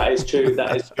did. That is true.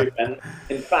 That is true, Ben.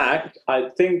 In fact, I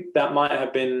think that might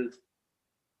actually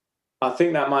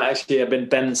have been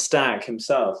Ben Stagg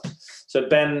himself. So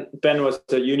Ben was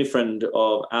a uni-friend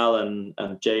of Alan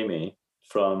and Jamie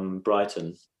from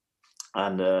Brighton,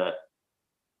 and a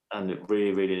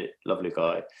really, really lovely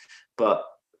guy. But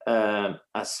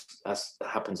as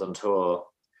happens on tour,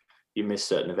 you miss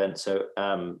certain events. So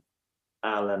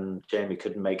Alan, Jamie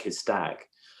couldn't make his stag.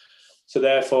 So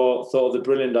therefore thought of the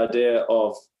brilliant idea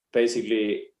of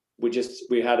basically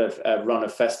we had a run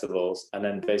of festivals, and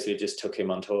then basically just took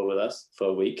him on tour with us for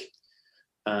a week,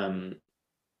 of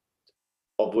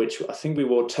which I think we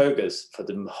wore togas for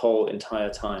the whole entire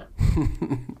time.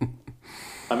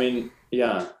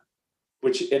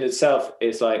 Which in itself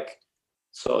is like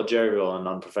sort of jovial and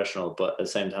unprofessional, but at the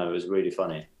same time it was really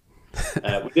funny.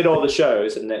 We did all the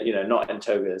shows, and not in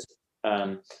togas.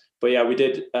 But yeah, we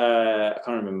did. I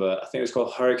can't remember. I think it was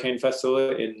called Hurricane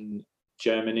Festival in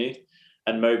Germany,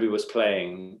 and Moby was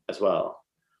playing as well.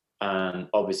 And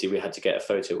obviously, we had to get a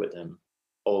photo with him,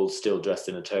 all still dressed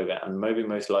in a toga. And Moby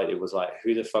most likely was like,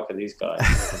 "Who the fuck are these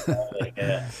guys?"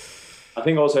 Yeah. I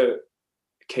think also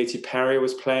Katy Perry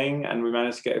was playing, and we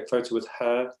managed to get a photo with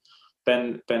her.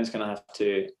 Ben's gonna have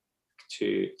to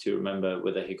remember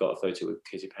whether he got a photo with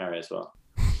Katy Perry as well.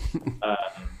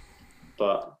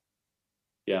 But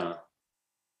yeah,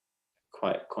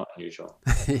 quite unusual.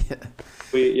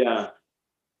 Yeah.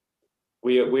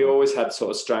 We always had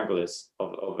sort of stragglers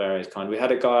of various kind. We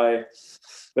had a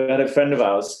friend of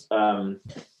ours,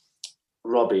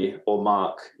 Robbie or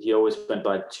Mark. He always went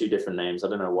by 2 different names. I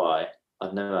don't know why.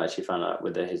 I've never actually found out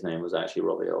whether his name was actually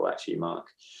Robbie or actually Mark.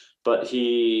 But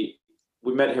we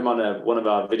met him on one of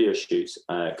our video shoots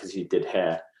because he did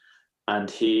hair, and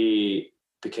he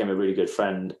became a really good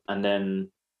friend. And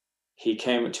then he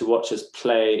came to watch us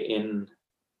play in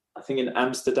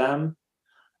Amsterdam.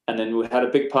 And then we had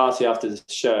a big party after the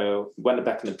show, went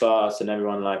back in the bars, and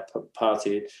everyone like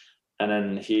partied. And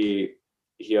then he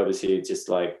obviously just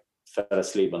like fell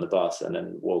asleep on the bus, and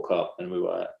then woke up, and we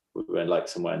were like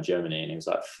somewhere in Germany, and he was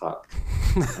like, fuck.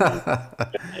 What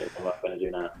am I going to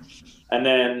do now? And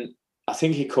then I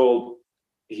think he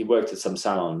worked at some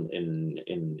salon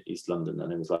in East London,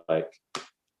 and it was like,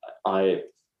 I'm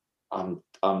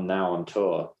now on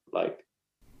tour, like,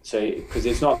 so because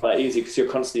it's not that easy because you're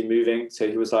constantly moving. So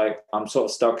he was like, I'm sort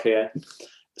of stuck here.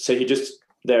 So he just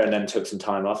there and then took some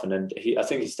time off, and then I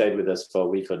think he stayed with us for a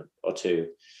week or 2,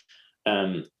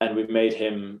 and we made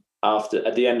him at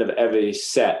the end of every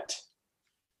set,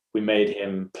 we made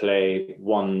him play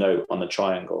 1 note on the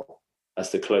triangle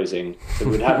as the closing. So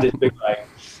we'd have this big like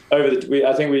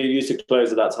I think we used to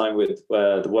close at that time with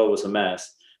The World Was a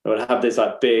Mess. We would have this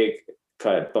like big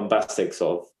kind of bombastic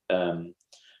sort of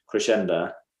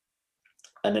crescendo,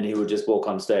 and then he would just walk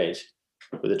on stage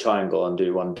with a triangle and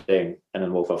do 1 thing, and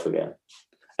then walk off again.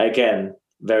 Again,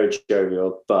 very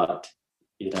jovial, but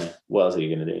what else are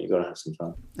you going to do? You got to have some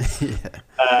fun.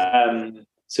 Yeah.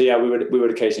 So yeah, we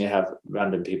would occasionally have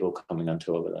random people coming on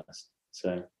tour with us.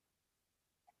 So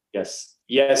yes.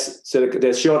 So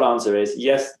the short answer is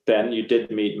yes, Ben, you did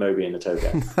meet Moby in the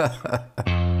toga.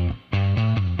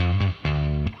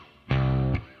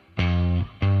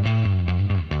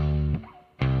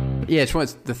 Yeah,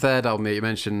 it's the third album that you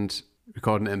mentioned,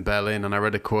 recording it in Berlin, and I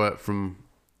read a quote from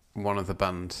one of the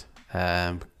band,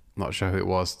 not sure who it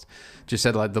was, just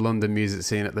said like the London music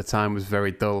scene at the time was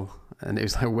very dull, and it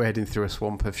was like wading through a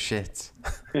swamp of shit.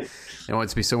 You wanted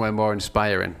to be somewhere more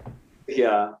inspiring.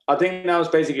 Yeah, I think that was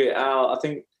basically I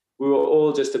think we were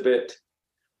all just a bit.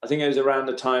 I think it was around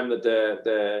the time that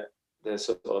the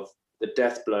sort of the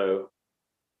death blow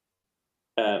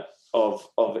of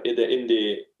the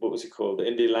indie, what was it called, the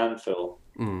indie landfill,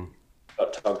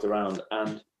 got tugged around,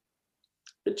 and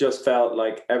it just felt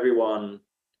like everyone.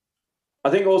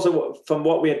 I think also from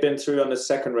what we had been through on the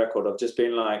second record of just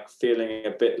being like feeling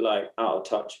a bit like out of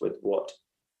touch with what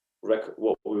we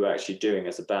were actually doing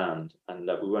as a band, and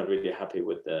that we weren't really happy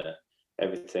with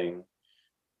everything.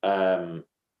 I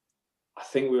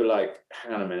think we were like,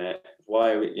 hang on a minute,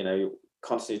 why are we,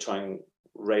 constantly trying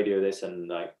radio this and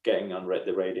like getting on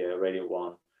the Radio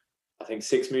 1. I think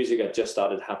Six Music had just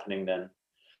started happening then.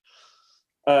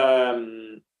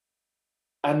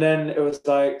 And then it was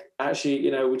like, actually,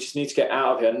 we just need to get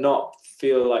out of here, not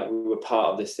feel like we were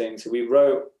part of this thing. So we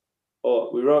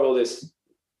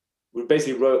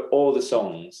basically wrote all the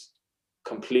songs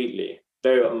completely,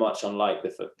 very much unlike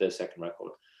the second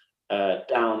record,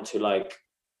 down to like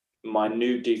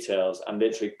minute details, and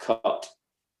literally cut.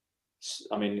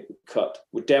 We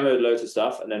demoed loads of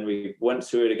stuff, and then we went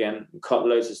through it again, cut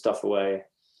loads of stuff away,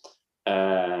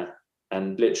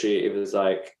 and literally it was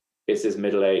like, it's this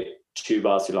middle 8, 2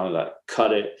 bars too long, like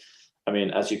cut it. I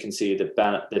mean, as you can see, the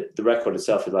record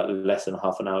itself is like less than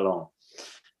half an hour long.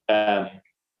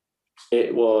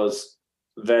 It was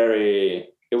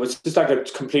just like a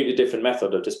completely different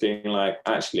method of just being like,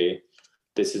 actually,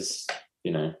 this is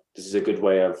a good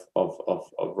way of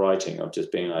writing, of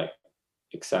just being like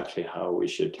exactly how we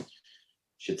should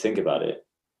think about it.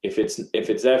 If it's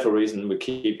there for a reason, we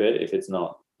keep it. If it's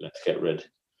not, let's get rid.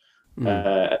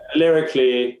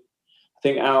 Lyrically, I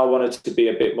think Al wanted to be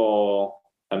a bit more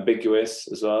ambiguous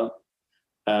as well,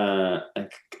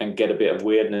 and get a bit of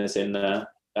weirdness in there.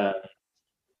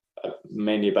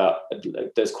 Mainly about,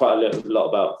 there's quite a lot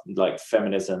about like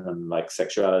feminism and like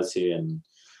sexuality and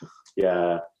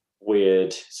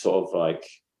weird sort of like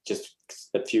just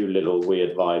a few little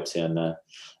weird vibes here and there.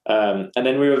 And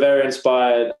then we were very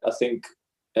inspired. I think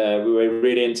we were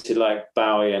really into like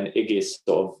Bowie and Iggy's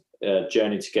sort of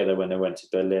journey together when they went to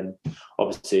Berlin.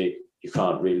 Obviously, you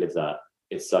can't relive that.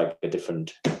 It's like a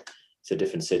different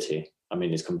city. I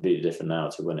mean, it's completely different now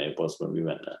to when it was when we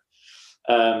went there.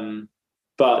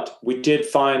 But we did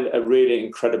find a really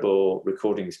incredible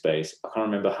recording space. I can't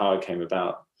remember how it came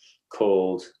about,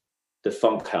 called the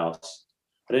Funk House.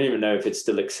 I don't even know if it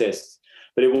still exists,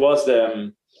 but it was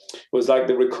like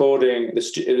the recording.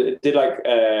 It did like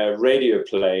radio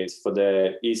plays for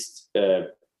the East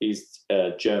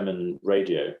German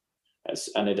radio,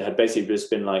 and it had basically just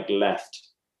been like left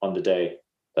on the day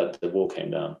that the wall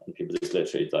came down, and people just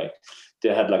literally like,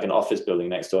 they had like an office building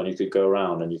next door, and you could go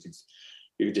around and you could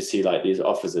just see like these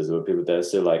offices where people, there's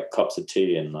still like cups of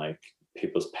tea and like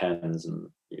people's pens, and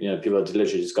people had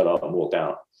literally just got up and walked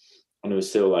out, and it was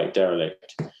still like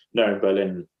derelict. No, in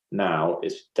Berlin now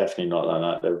it's definitely not like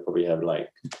that. They would probably have like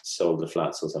sold the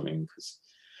flats or something, because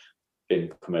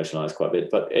been commercialized quite a bit.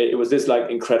 But it was this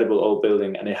like incredible old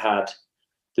building, and it had,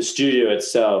 the studio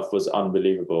itself was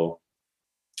unbelievable.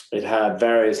 It had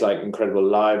various like incredible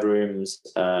live rooms.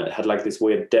 It had like this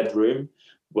weird dead room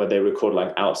where they record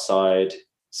like outside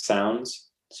sounds.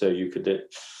 So you could,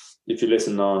 if you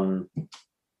listen on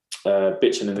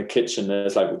Bitchin' in the Kitchen,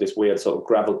 there's like this weird sort of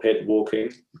gravel pit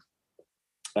walking.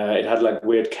 It had like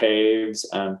weird caves,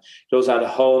 and it also had a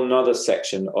whole nother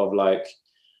section of like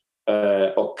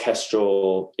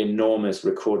orchestral, enormous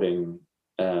recording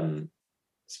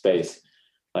space.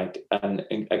 Like, and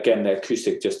again, the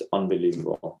acoustic just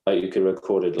unbelievable. Like, you could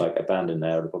record it like a band in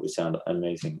there, it would probably sound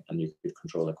amazing, and you could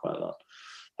control it quite a lot.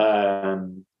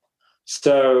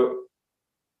 So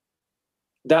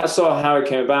that's sort of how it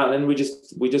came about. And then we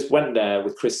just went there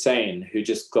with Chris Sane, who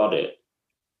just got it.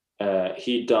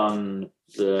 He'd done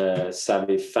the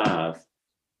Savvy Fav,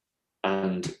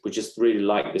 and we just really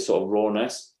liked this sort of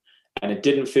rawness, and it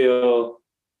didn't feel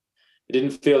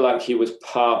like he was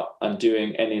part and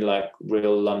doing any like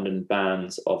real London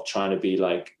bands of trying to be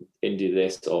like indie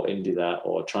this or indie that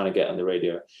or trying to get on the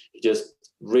radio. He just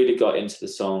really got into the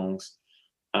songs,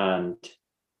 and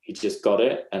he just got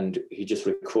it, and he just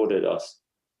recorded us.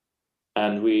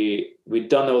 And we'd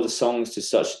done all the songs to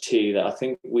such a T that I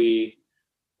think we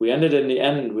ended in the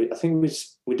end. I think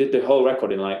we did the whole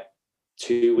record in like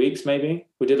 2 weeks, maybe.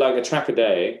 We did like a track a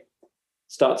day,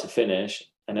 start to finish,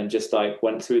 and then just like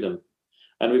went through them.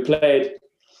 And we played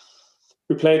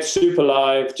super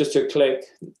live, just a click,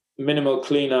 minimal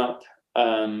cleanup,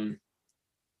 and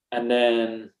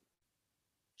then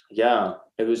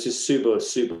it was just super,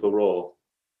 super raw,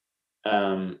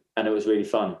 and it was really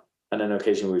fun. And then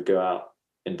occasionally we'd go out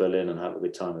in Berlin and have a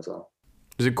good time as well.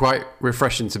 Was it quite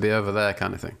refreshing to be over there,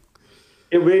 kind of thing?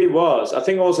 It really was. I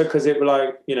think also because it was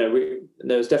like,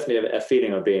 there was definitely a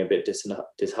feeling of being a bit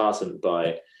disheartened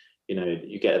by,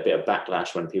 you get a bit of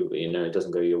backlash when people, it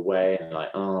doesn't go your way, and like,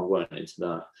 oh, I weren't into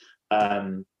that.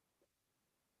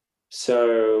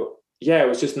 So yeah, it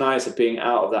was just nice of being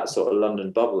out of that sort of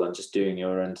London bubble and just doing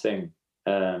your own thing.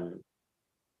 And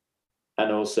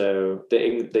also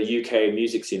the UK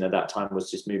music scene at that time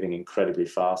was just moving incredibly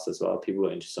fast as well. People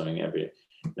were into something every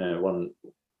it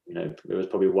was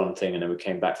probably one thing, and then we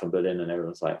came back from Berlin and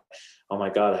everyone's like, oh my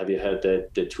God, have you heard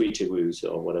the Tweety-woos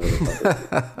or whatever the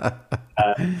fuck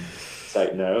it's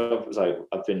like, no. It was like,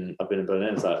 I've been in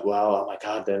Berlin. It's like, wow, oh my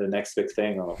God, they're the next big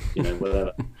thing, or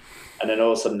whatever. And then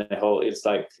all of a sudden it's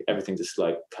like everything just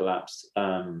like collapsed.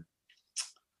 Everyone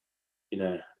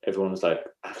was like,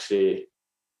 actually,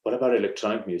 what about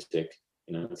electronic music?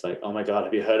 It's like, oh my God,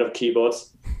 have you heard of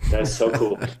keyboards? That's so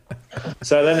cool.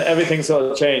 So then everything sort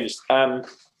of changed.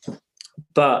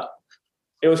 But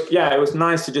it was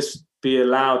nice to just be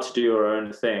allowed to do your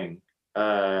own thing.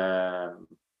 And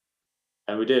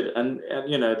we did. And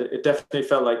it definitely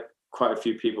felt like quite a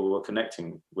few people were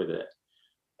connecting with it.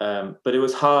 But it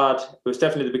was hard. It was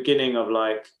definitely the beginning of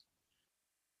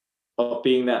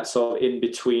being that sort of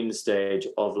in-between stage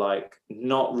of like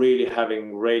not really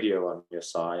having radio on your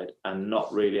side and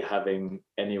not really having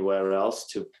anywhere else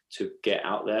to get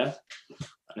out there.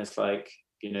 And it's like,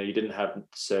 you didn't have,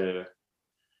 so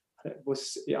it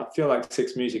was, I feel like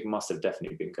Six Music must have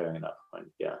definitely been going at that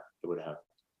point. Yeah, it would have.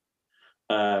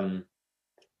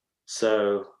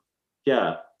 So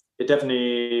yeah, it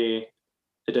definitely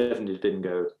didn't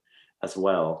go as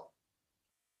well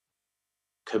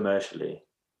commercially,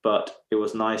 but it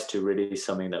was nice to release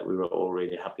something that we were all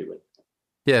really happy with.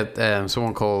 Yeah,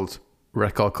 someone called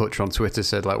Record Culture on Twitter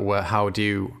said like, how do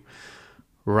you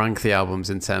rank the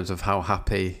albums in terms of how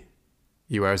happy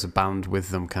you were as a band with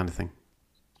them, kind of thing?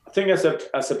 I think as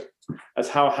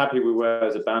how happy we were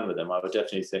as a band with them, I would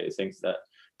definitely think that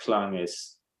Clung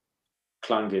is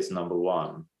number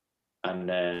one, and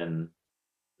then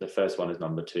the first one is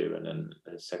number two, and then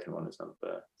the second one is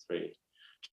number three.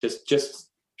 Just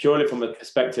purely from a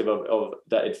perspective of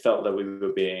that, it felt that we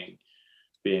were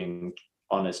being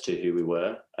honest to who we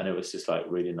were, and it was just like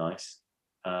really nice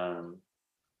to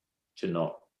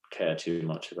not care too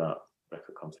much about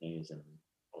record companies and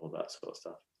all that sort of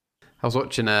stuff. I was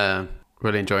watching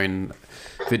really enjoying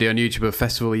a video on YouTube of a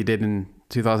festival you did in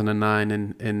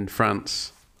 2009 in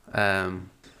France, and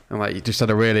like you just had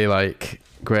a really like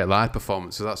great live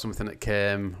performance. Was that something that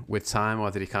came with time, or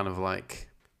did you kind of like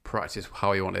practice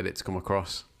how you wanted it to come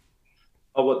across?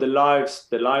 Oh, what, the live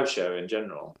show in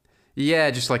general?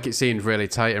 Yeah, just like it seemed really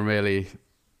tight and really,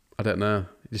 I don't know,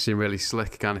 it just seemed really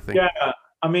slick kind of thing. Yeah,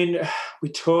 I mean, we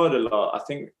toured a lot. I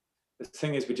think the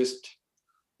thing is we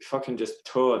fucking just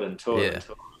toured and toured and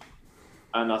toured.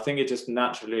 And I think it just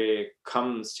naturally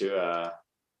comes to a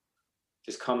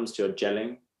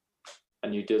gelling,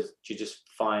 and you just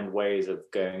find ways of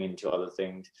going into other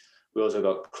things. We also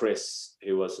got Chris,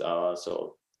 who was our sort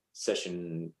of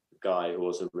session guy, who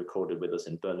also recorded with us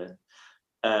in Berlin.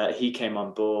 He came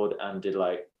on board and did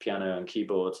like piano and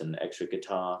keyboards and extra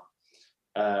guitar,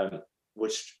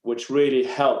 which really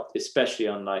helped, especially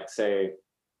on like, say,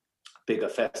 bigger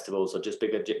festivals or just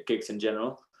bigger gigs in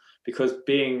general, because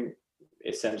being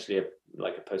essentially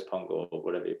like a post-punk or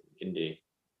whatever, indie,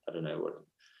 I don't know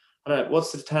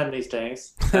what's the term these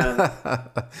days.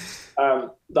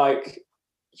 Like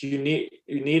you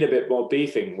need a bit more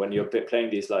beefing when you're playing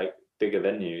these like bigger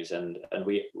venues, and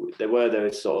there were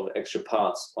those sort of extra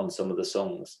parts on some of the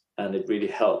songs, and it really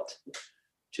helped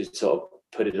to sort of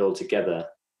put it all together.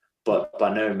 But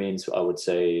by no means I would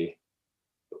say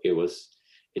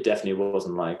it definitely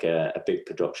wasn't like a big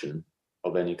production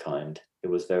of any kind. It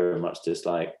was very much just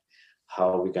like, how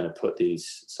are we going to put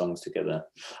these songs together?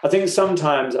 I think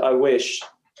sometimes I wish,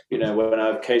 when I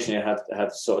occasionally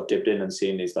have sort of dipped in and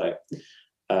seen these like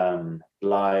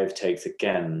live takes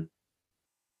again,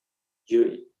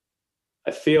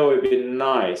 I feel it'd be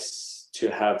nice to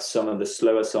have some of the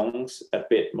slower songs a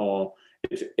bit more.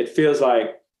 It feels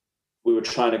like we were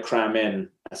trying to cram in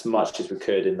as much as we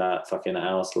could in that fucking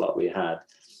hour slot we had,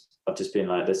 of just being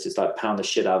like, let's just like pound the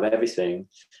shit out of everything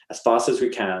as fast as we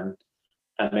can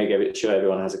and make sure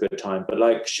everyone has a good time. But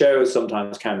like shows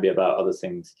sometimes can be about other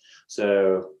things.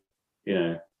 So,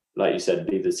 like you said,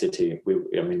 Leave the City, we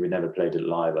never played it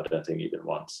live, I don't think, even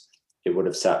once. It would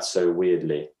have sat so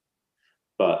weirdly.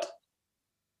 But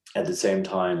at the same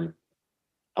time,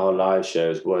 our live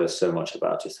shows were so much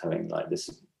about just having like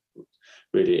this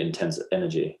really intense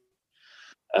energy.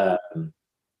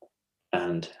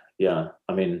 And yeah,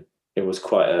 I mean, it was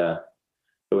quite a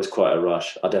it was quite a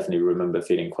rush. I definitely remember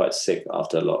feeling quite sick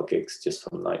after a lot of gigs, just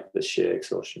from like the sheer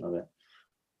exhaustion of it.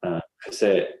 Because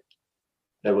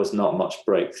there was not much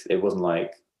breaks. It wasn't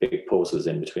like big pauses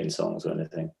in between songs or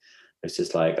anything. It's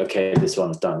just like, okay, this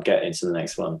one's done, get into the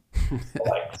next one. Or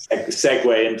like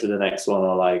segue into the next one,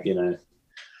 or like, you know.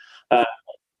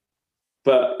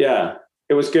 But yeah,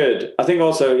 it was good. I think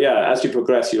also, yeah, as you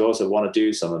progress, you also want to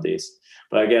do some of these.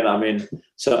 But again, I mean,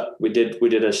 so we did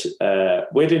a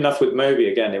weirdly enough with Moby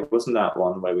again. It wasn't that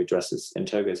one where we dressed as in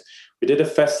togas. We did a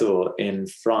festival in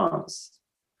France,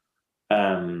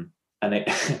 and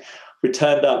we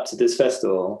turned up to this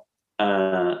festival.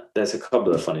 There's a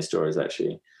couple of funny stories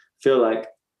actually. I feel like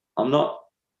I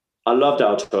loved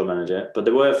our tour manager, but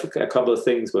there were a couple of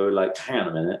things where we were like, hang on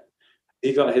a minute.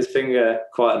 He got his finger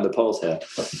quite on the pulse here.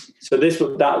 So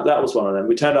that was one of them.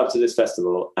 We turned up to this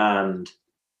festival and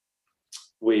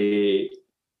we're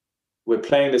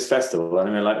playing this festival,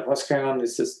 and we're like, what's going on?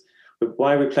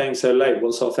 Why are we playing so late?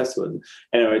 What sort of festival?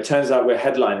 Anyway, it turns out we're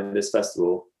headlining this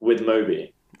festival with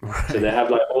Moby. Right. So they have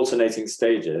like alternating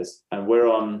stages, and we're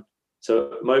on.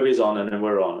 So Moby's on, and then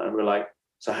we're on, and we're like,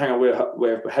 so hang on,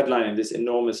 we're headlining this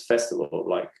enormous festival,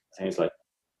 like I think it's like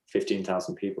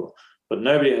 15,000 people. But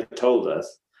nobody had told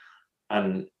us,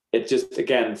 and it just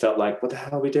again felt like, what the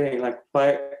hell are we doing? Like,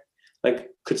 why?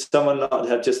 Like, could someone not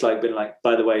have just like been like,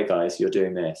 by the way, guys, you're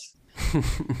doing this?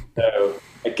 So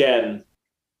again,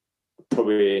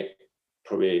 probably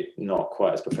not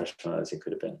quite as professional as it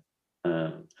could have been.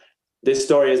 This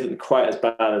story isn't quite as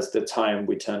bad as the time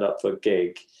we turned up for a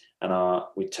gig, and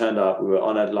we turned up. We were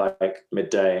on at like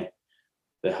midday.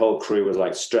 The whole crew was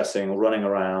like stressing, running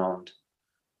around.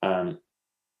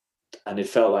 And it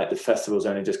felt like the festival was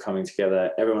only just coming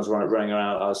together. Everyone's running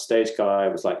around. Our stage guy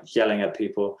was like yelling at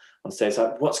people on stage,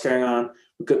 like, "What's going on?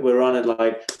 We're on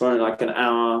like an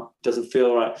hour. Doesn't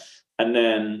feel right." And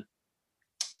then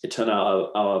it turned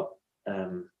out our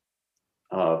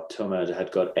tour manager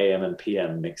had got AM and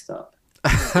PM mixed up.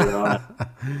 we're on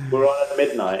at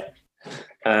midnight.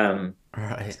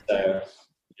 Right. So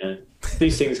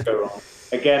these things go wrong.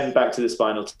 Again, back to the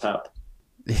Spinal Tap.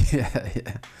 Yeah.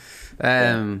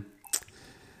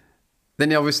 Then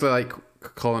you obviously like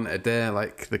calling it a day,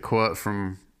 like the quote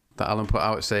from that Alan put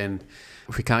out saying,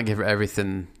 if we can't give it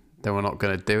everything, then we're not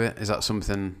going to do it. Is that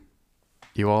something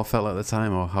you all felt at the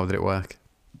time, or how did it work?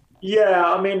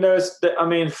 Yeah, I mean,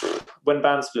 when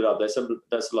bands split up, there's a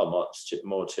lot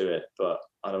more to it, but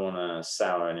I don't want to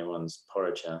sour anyone's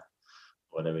porridge,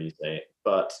 whatever you say.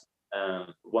 But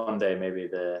one day maybe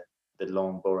the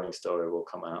long, boring story will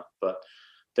come out. But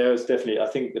there was definitely, I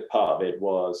think the part of it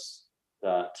was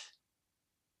that,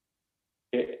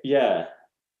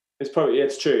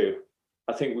 it's true.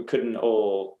 I think we couldn't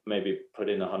all maybe put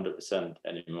in 100%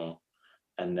 anymore,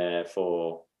 and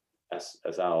therefore, as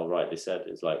Al rightly said,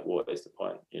 it's like, what is the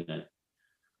point? You know,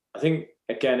 I think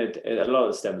again, a lot of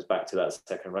it stems back to that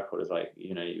second record. Is like,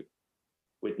 you know,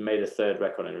 we'd made a third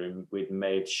record, and we'd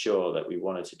made sure that we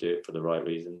wanted to do it for the right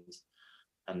reasons,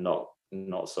 and not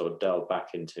sort of delve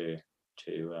back into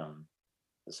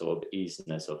the sort of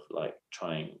easiness of like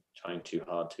trying too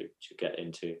hard to get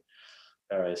into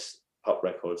various pop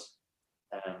records.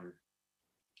 I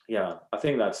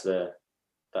think that's the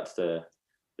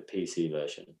PC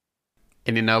version.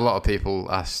 And you know, a lot of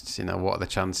people asked, you know, what are the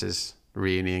chances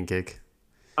reunion gig?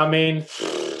 I mean,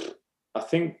 I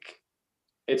think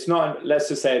it's not. Let's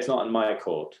just say it's not in my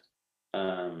court.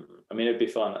 I mean, it'd be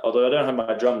fun. Although I don't have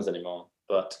my drums anymore,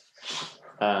 but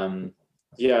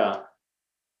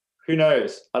who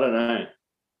knows? I don't know.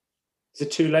 Is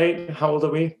it too late? How old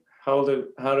are we? How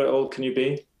old can you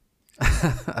be?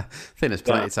 I think there's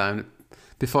plenty of time.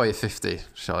 Before you're 50,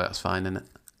 surely that's fine, isn't it?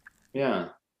 Yeah.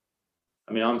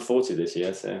 I mean, I'm 40 this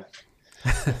year, so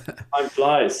time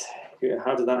flies.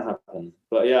 How did that happen?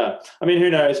 But yeah, I mean, who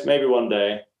knows? Maybe one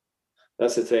day.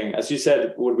 That's the thing. As you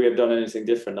said, would we have done anything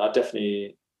different? I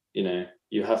definitely, you know,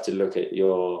 you have to look at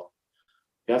your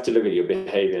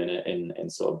behavior in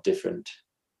sort of different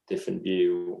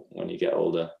view when you get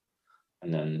older,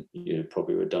 and then you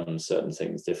probably would have done certain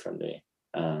things differently.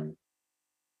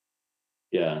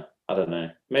 I don't know.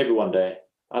 Maybe one day.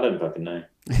 I don't fucking know.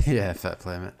 Yeah, fair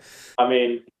play, mate. I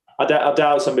mean, I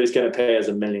doubt somebody's going to pay us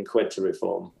 £1 million to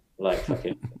reform, like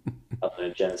fucking, I don't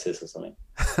know, Genesis or something.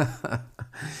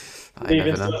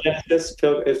 Even still Genesis?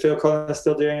 Is Phil Collins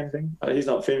still doing anything? He's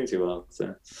not feeling too well,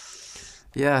 so.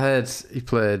 Yeah, I heard he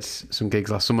played some gigs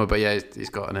last summer, but yeah, he's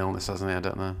got an illness, hasn't he? I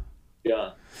don't know. Yeah.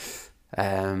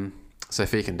 So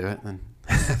if he can do it, then.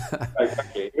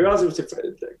 Exactly.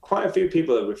 Quite a few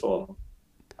people have reformed,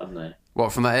 haven't they?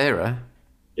 What, from that era?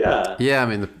 Yeah. Yeah, I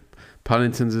mean, the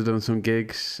Paddingtons have done some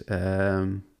gigs.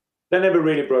 They never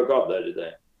really broke up though, did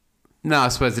they? No, I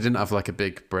suppose they didn't have like a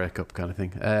big breakup kind of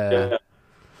thing. Yeah.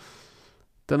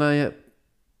 Don't know yet.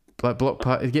 Like Block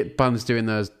Party, you get bands doing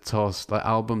those tours, like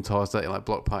album tours, don't you? Like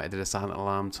Block Party did a Silent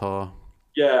Alarm tour.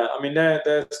 Yeah, I mean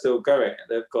they're still going.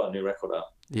 They've got a new record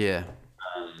out. Yeah.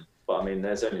 But I mean,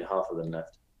 there's only half of them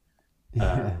left.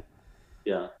 Yeah.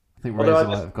 Yeah. I think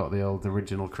Razorlight have got the old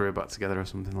original crew back together or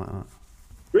something like that.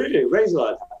 Really,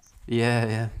 Razorlight? Yeah,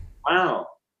 yeah. Wow,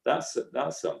 that's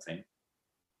something.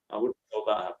 I wouldn't have thought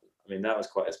that happened. I mean, that was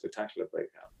quite a spectacular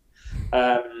breakout.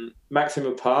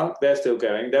 Maximum Park, they're still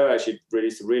going. They actually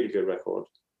released a really good record.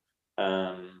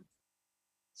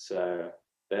 So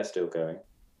they're still going.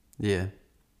 Yeah.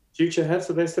 Future Heads,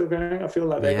 are they still going? I feel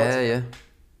like they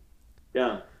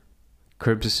Yeah.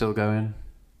 Cribs is still going.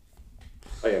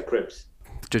 Oh yeah, Cribs.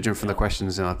 Judging from the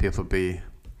questions, people would be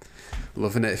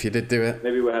loving it if you did do it.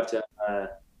 Maybe we'll have to.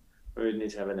 We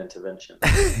need to have an intervention.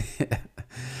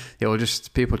 Yeah, well,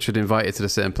 just people should invite you to the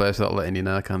same place without letting you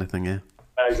know, kind of thing. Yeah.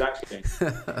 Exactly.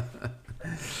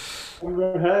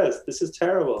 Rehearsed. This is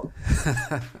terrible.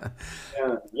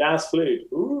 Yeah. Last flute.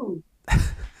 Ooh.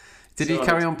 Did he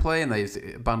carry on playing? There's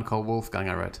a band called Wolfgang,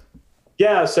 I read.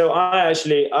 Yeah. So I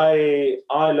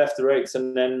left the Rakes,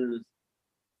 and then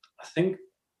I think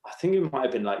it might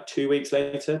have been like 2 weeks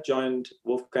later joined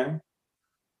Wolfgang.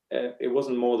 It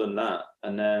wasn't more than that,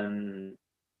 and then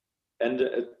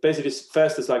basically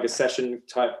first it's like a session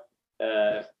type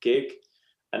gig,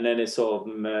 and then it sort of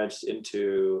merged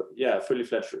into a fully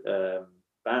fledged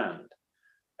band.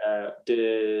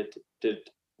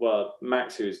 Well,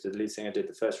 Max, who's the lead singer, did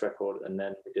the first record, and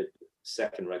then we did the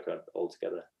second record all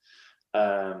together.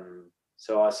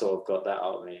 So I sort of got that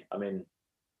out of me. I mean,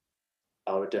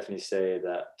 I would definitely say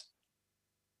that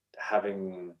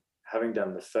having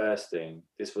done the first thing,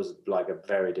 this was like a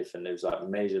very different. It was like a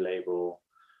major label,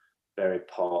 very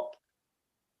pop,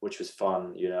 which was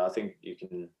fun. I think you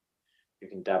can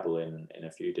dabble in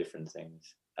a few different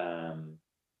things.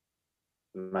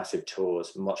 Massive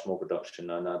tours, much more production,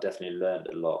 and I definitely learned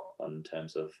a lot in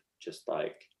terms of just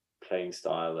like playing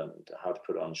style and how to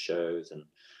put on shows and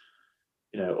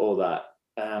all that.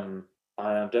 I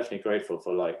am definitely grateful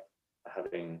for like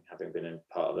having been in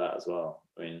part of that as well.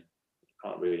 I mean,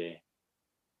 can't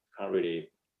really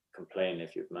complain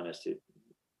if you've managed to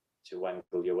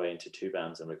wangle your way into two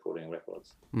bands and recording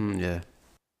records. Yeah.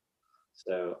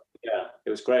 So yeah, it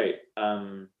was great.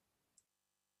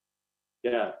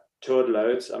 Toured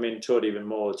loads. I mean, toured even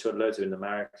more. Toured loads in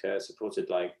America.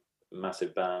 Supported like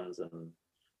massive bands and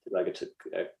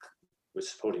was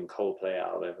supporting Coldplay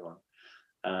out of everyone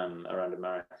around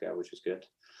America, which was good.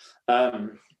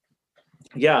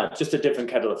 Just a different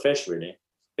kettle of fish, really.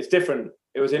 It's different.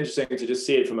 It was interesting to just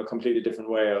see it from a completely different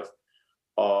way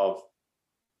of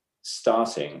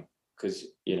starting, because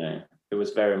it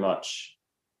was very much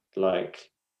like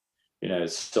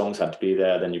songs had to be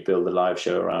there, then you build the live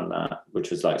show around that, which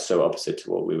was like so opposite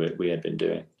to what we had been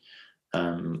doing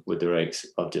with the Rakes,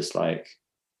 of just like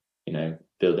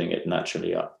building it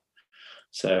naturally up.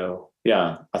 So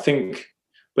yeah, I think,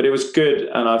 but it was good,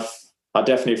 and I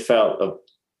definitely felt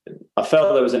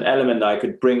there was an element that I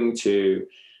could bring to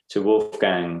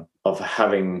Wolfgang of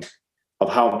how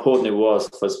important it was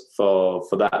for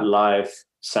that live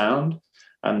sound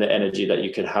and the energy that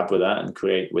you could have with that and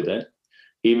create with it.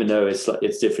 Even though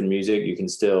it's different music, you can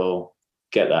still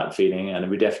get that feeling, and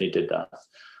we definitely did that,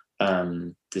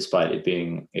 despite it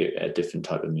being a different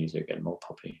type of music and more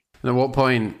poppy. And at what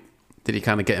point did you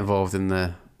kind of get involved in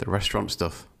the restaurant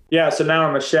stuff? Yeah, so now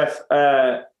I'm a chef.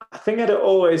 I think I'd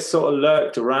always sort of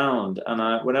lurked around,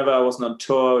 and whenever I wasn't on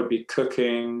tour, I would be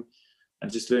cooking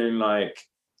and just doing like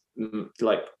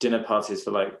dinner parties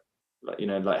for like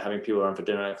having people around for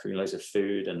dinner, cooking loads of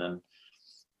food, and then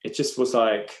it just was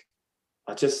like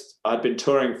I'd been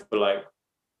touring for like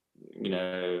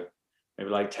maybe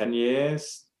like 10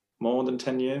 years, more than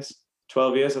 10 years,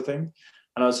 12 years I think,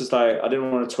 and I was just like I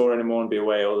didn't want to tour anymore and be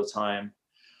away all the time.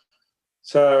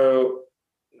 So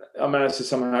I managed to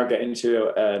somehow get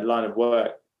into a line of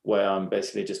work where I'm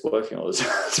basically just working all the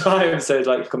time. So it's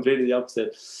like completely the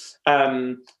opposite.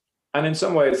 And in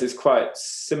some ways it's quite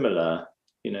similar.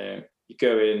 You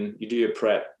go in, you do your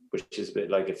prep, which is a bit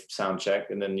like a sound check,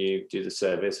 and then you do the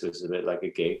service, which is a bit like a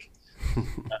gig.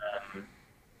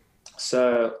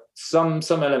 So some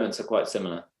elements are quite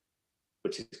similar,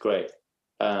 which is great.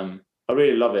 I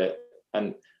really love it.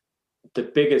 And the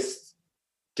biggest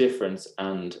difference,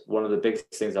 and one of the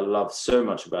biggest things I love so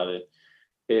much about it,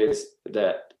 is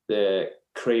that the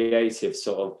creative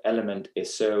sort of element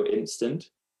is so instant.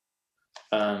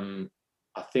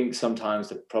 I think sometimes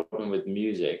the problem with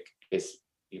music is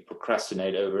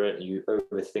procrastinate over it and you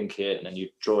overthink it, and then you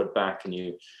draw it back, and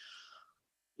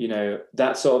you know,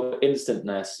 that sort of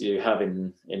instantness you have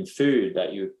in food,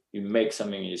 that you make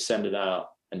something and you send it out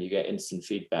and you get instant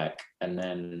feedback, and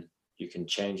then you can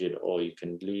change it, or you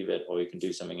can leave it, or you can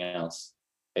do something else.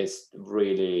 It's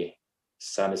really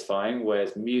satisfying.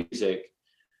 Whereas music,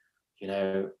 you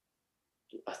know,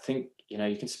 I think, you know,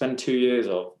 you can spend 2 years,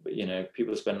 or, you know,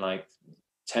 people spend like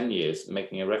 10 years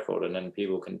making a record, and then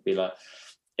people can be like,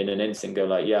 in an instant go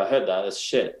like, yeah, I heard that, that's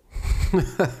shit. And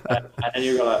then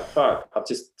you go like, fuck, I've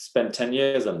just spent 10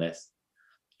 years on this,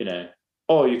 you know.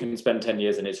 Or you can spend 10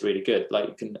 years and it's really good. Like,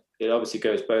 you can, it obviously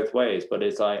goes both ways, but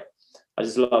it's like, I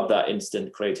just love that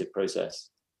instant creative process.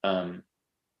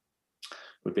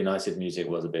 Would be nice if music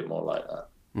was a bit more like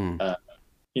that.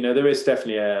 You know, there is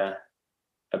definitely a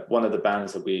one of the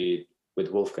bands that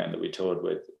with Wolfgang that we toured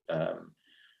with,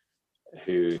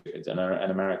 who is an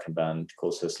American band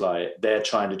called So Sly. They're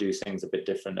trying to do things a bit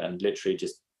different, and literally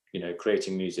just, you know,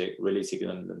 creating music, releasing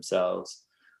them themselves,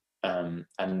 and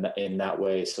in that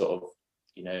way sort of,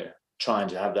 you know, trying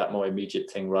to have that more immediate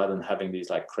thing rather than having these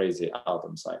like crazy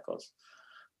album cycles.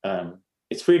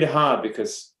 It's really hard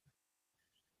because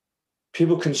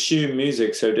people consume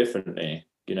music so differently.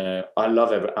 You know, I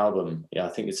love every album. Yeah, I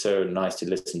think it's so nice to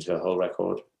listen to a whole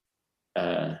record.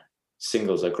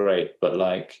 Singles are great, but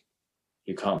like,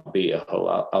 you can't beat a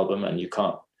whole album, and you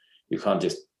can't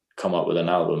just come up with an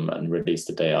album and release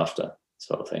the day after,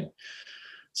 sort of thing.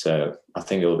 So I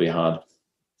think it will be hard.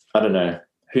 I don't know.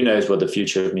 Who knows what the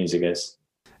future of music is?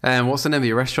 What's the name of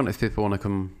your restaurant if people want to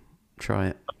come try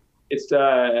it? It's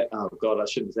oh god, I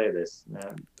shouldn't say this.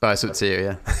 It's up to you,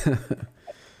 yeah.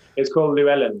 It's called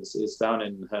Llewellyn's. It's down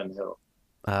in Herne Hill.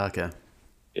 Okay.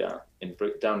 Yeah,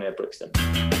 down near Brixton.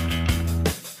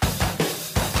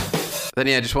 Then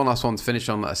yeah, just one last one to finish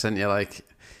on that I sent you. Like,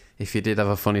 if you did have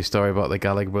a funny story about the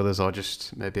Gallagher brothers, or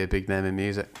just maybe a big name in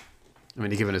music. I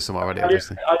mean, you've given us some already,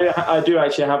 obviously. I do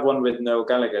actually have one with Noel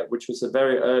Gallagher, which was a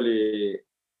very early.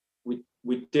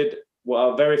 We did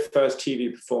our very first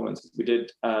TV performance. We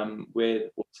did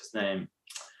with, what's his name,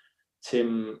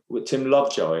 Tim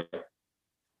Lovejoy.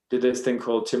 Did this thing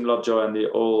called Tim Lovejoy and the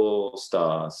All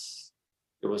Stars.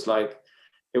 It was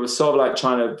sort of like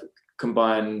trying to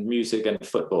combine music and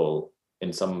football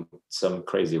in some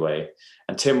crazy way.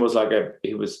 And Tim was like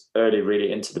he was early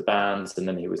really into the bands, and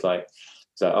then he was like,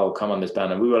 oh, come on this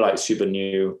band. And we were like super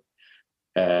new,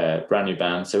 brand new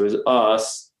band. So it was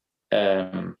us,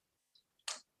 the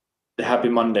Happy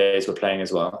Mondays were playing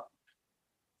as well.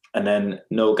 And then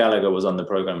Noel Gallagher was on the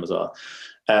program as well.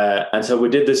 And so we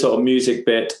did this sort of music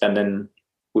bit, and then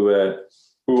we were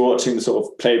watching the sort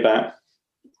of playback,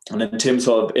 and then Tim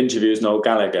sort of interviews Noel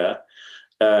Gallagher,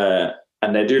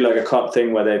 and they do like a cut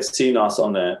thing where they've seen us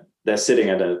on there. They're sitting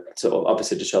at a sort of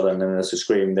opposite each other, and then there's a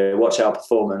screen. They watch our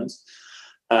performance,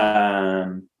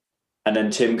 and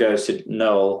then Tim goes to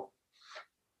Noel,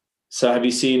 so have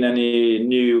you seen any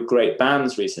new great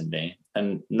bands recently?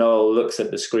 And Noel looks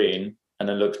at the screen and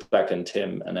then looks back at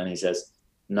Tim, and then he says,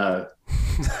 no.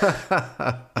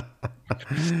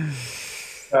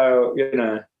 So, you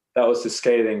know, that was the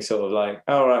scathing sort of like,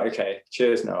 oh, right, okay,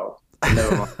 cheers, Noel.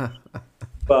 Never mind.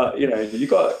 But, you know, you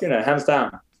got, you know, hands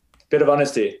down, bit of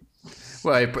honesty.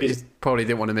 Well, he probably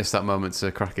didn't want to miss that moment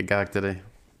to crack a gag, did he?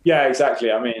 Yeah,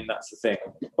 exactly. I mean, that's the thing.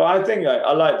 But I think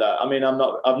I like that. I mean,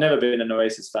 I've never been an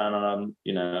Oasis fan, and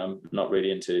I'm not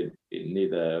really into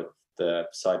neither of the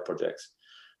side projects.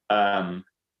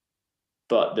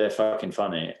 But they're fucking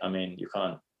funny. I mean, you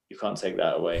can't take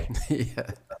that away. Yeah.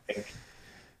 I think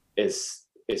it's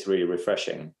really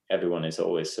refreshing. Everyone is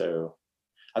always so.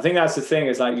 I think that's the thing.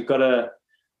 Is like you've got to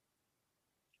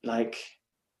like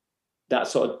that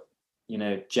sort of, you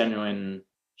know, genuine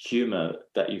humor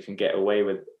that you can get away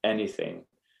with anything.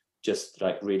 Just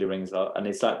like really rings out, and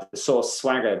it's like the sort of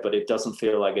swagger, but it doesn't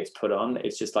feel like it's put on.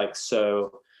 It's just like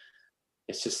so.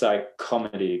 It's just like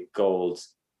comedy gold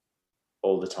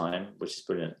all the time, which is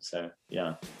brilliant. So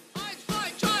yeah.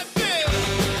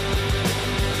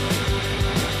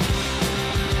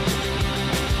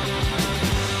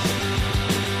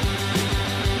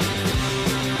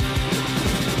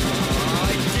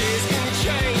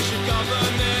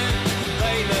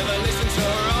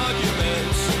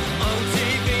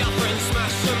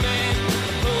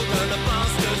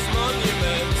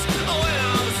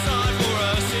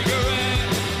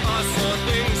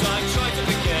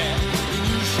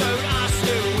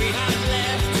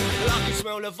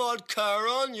 Vodka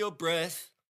on your breath.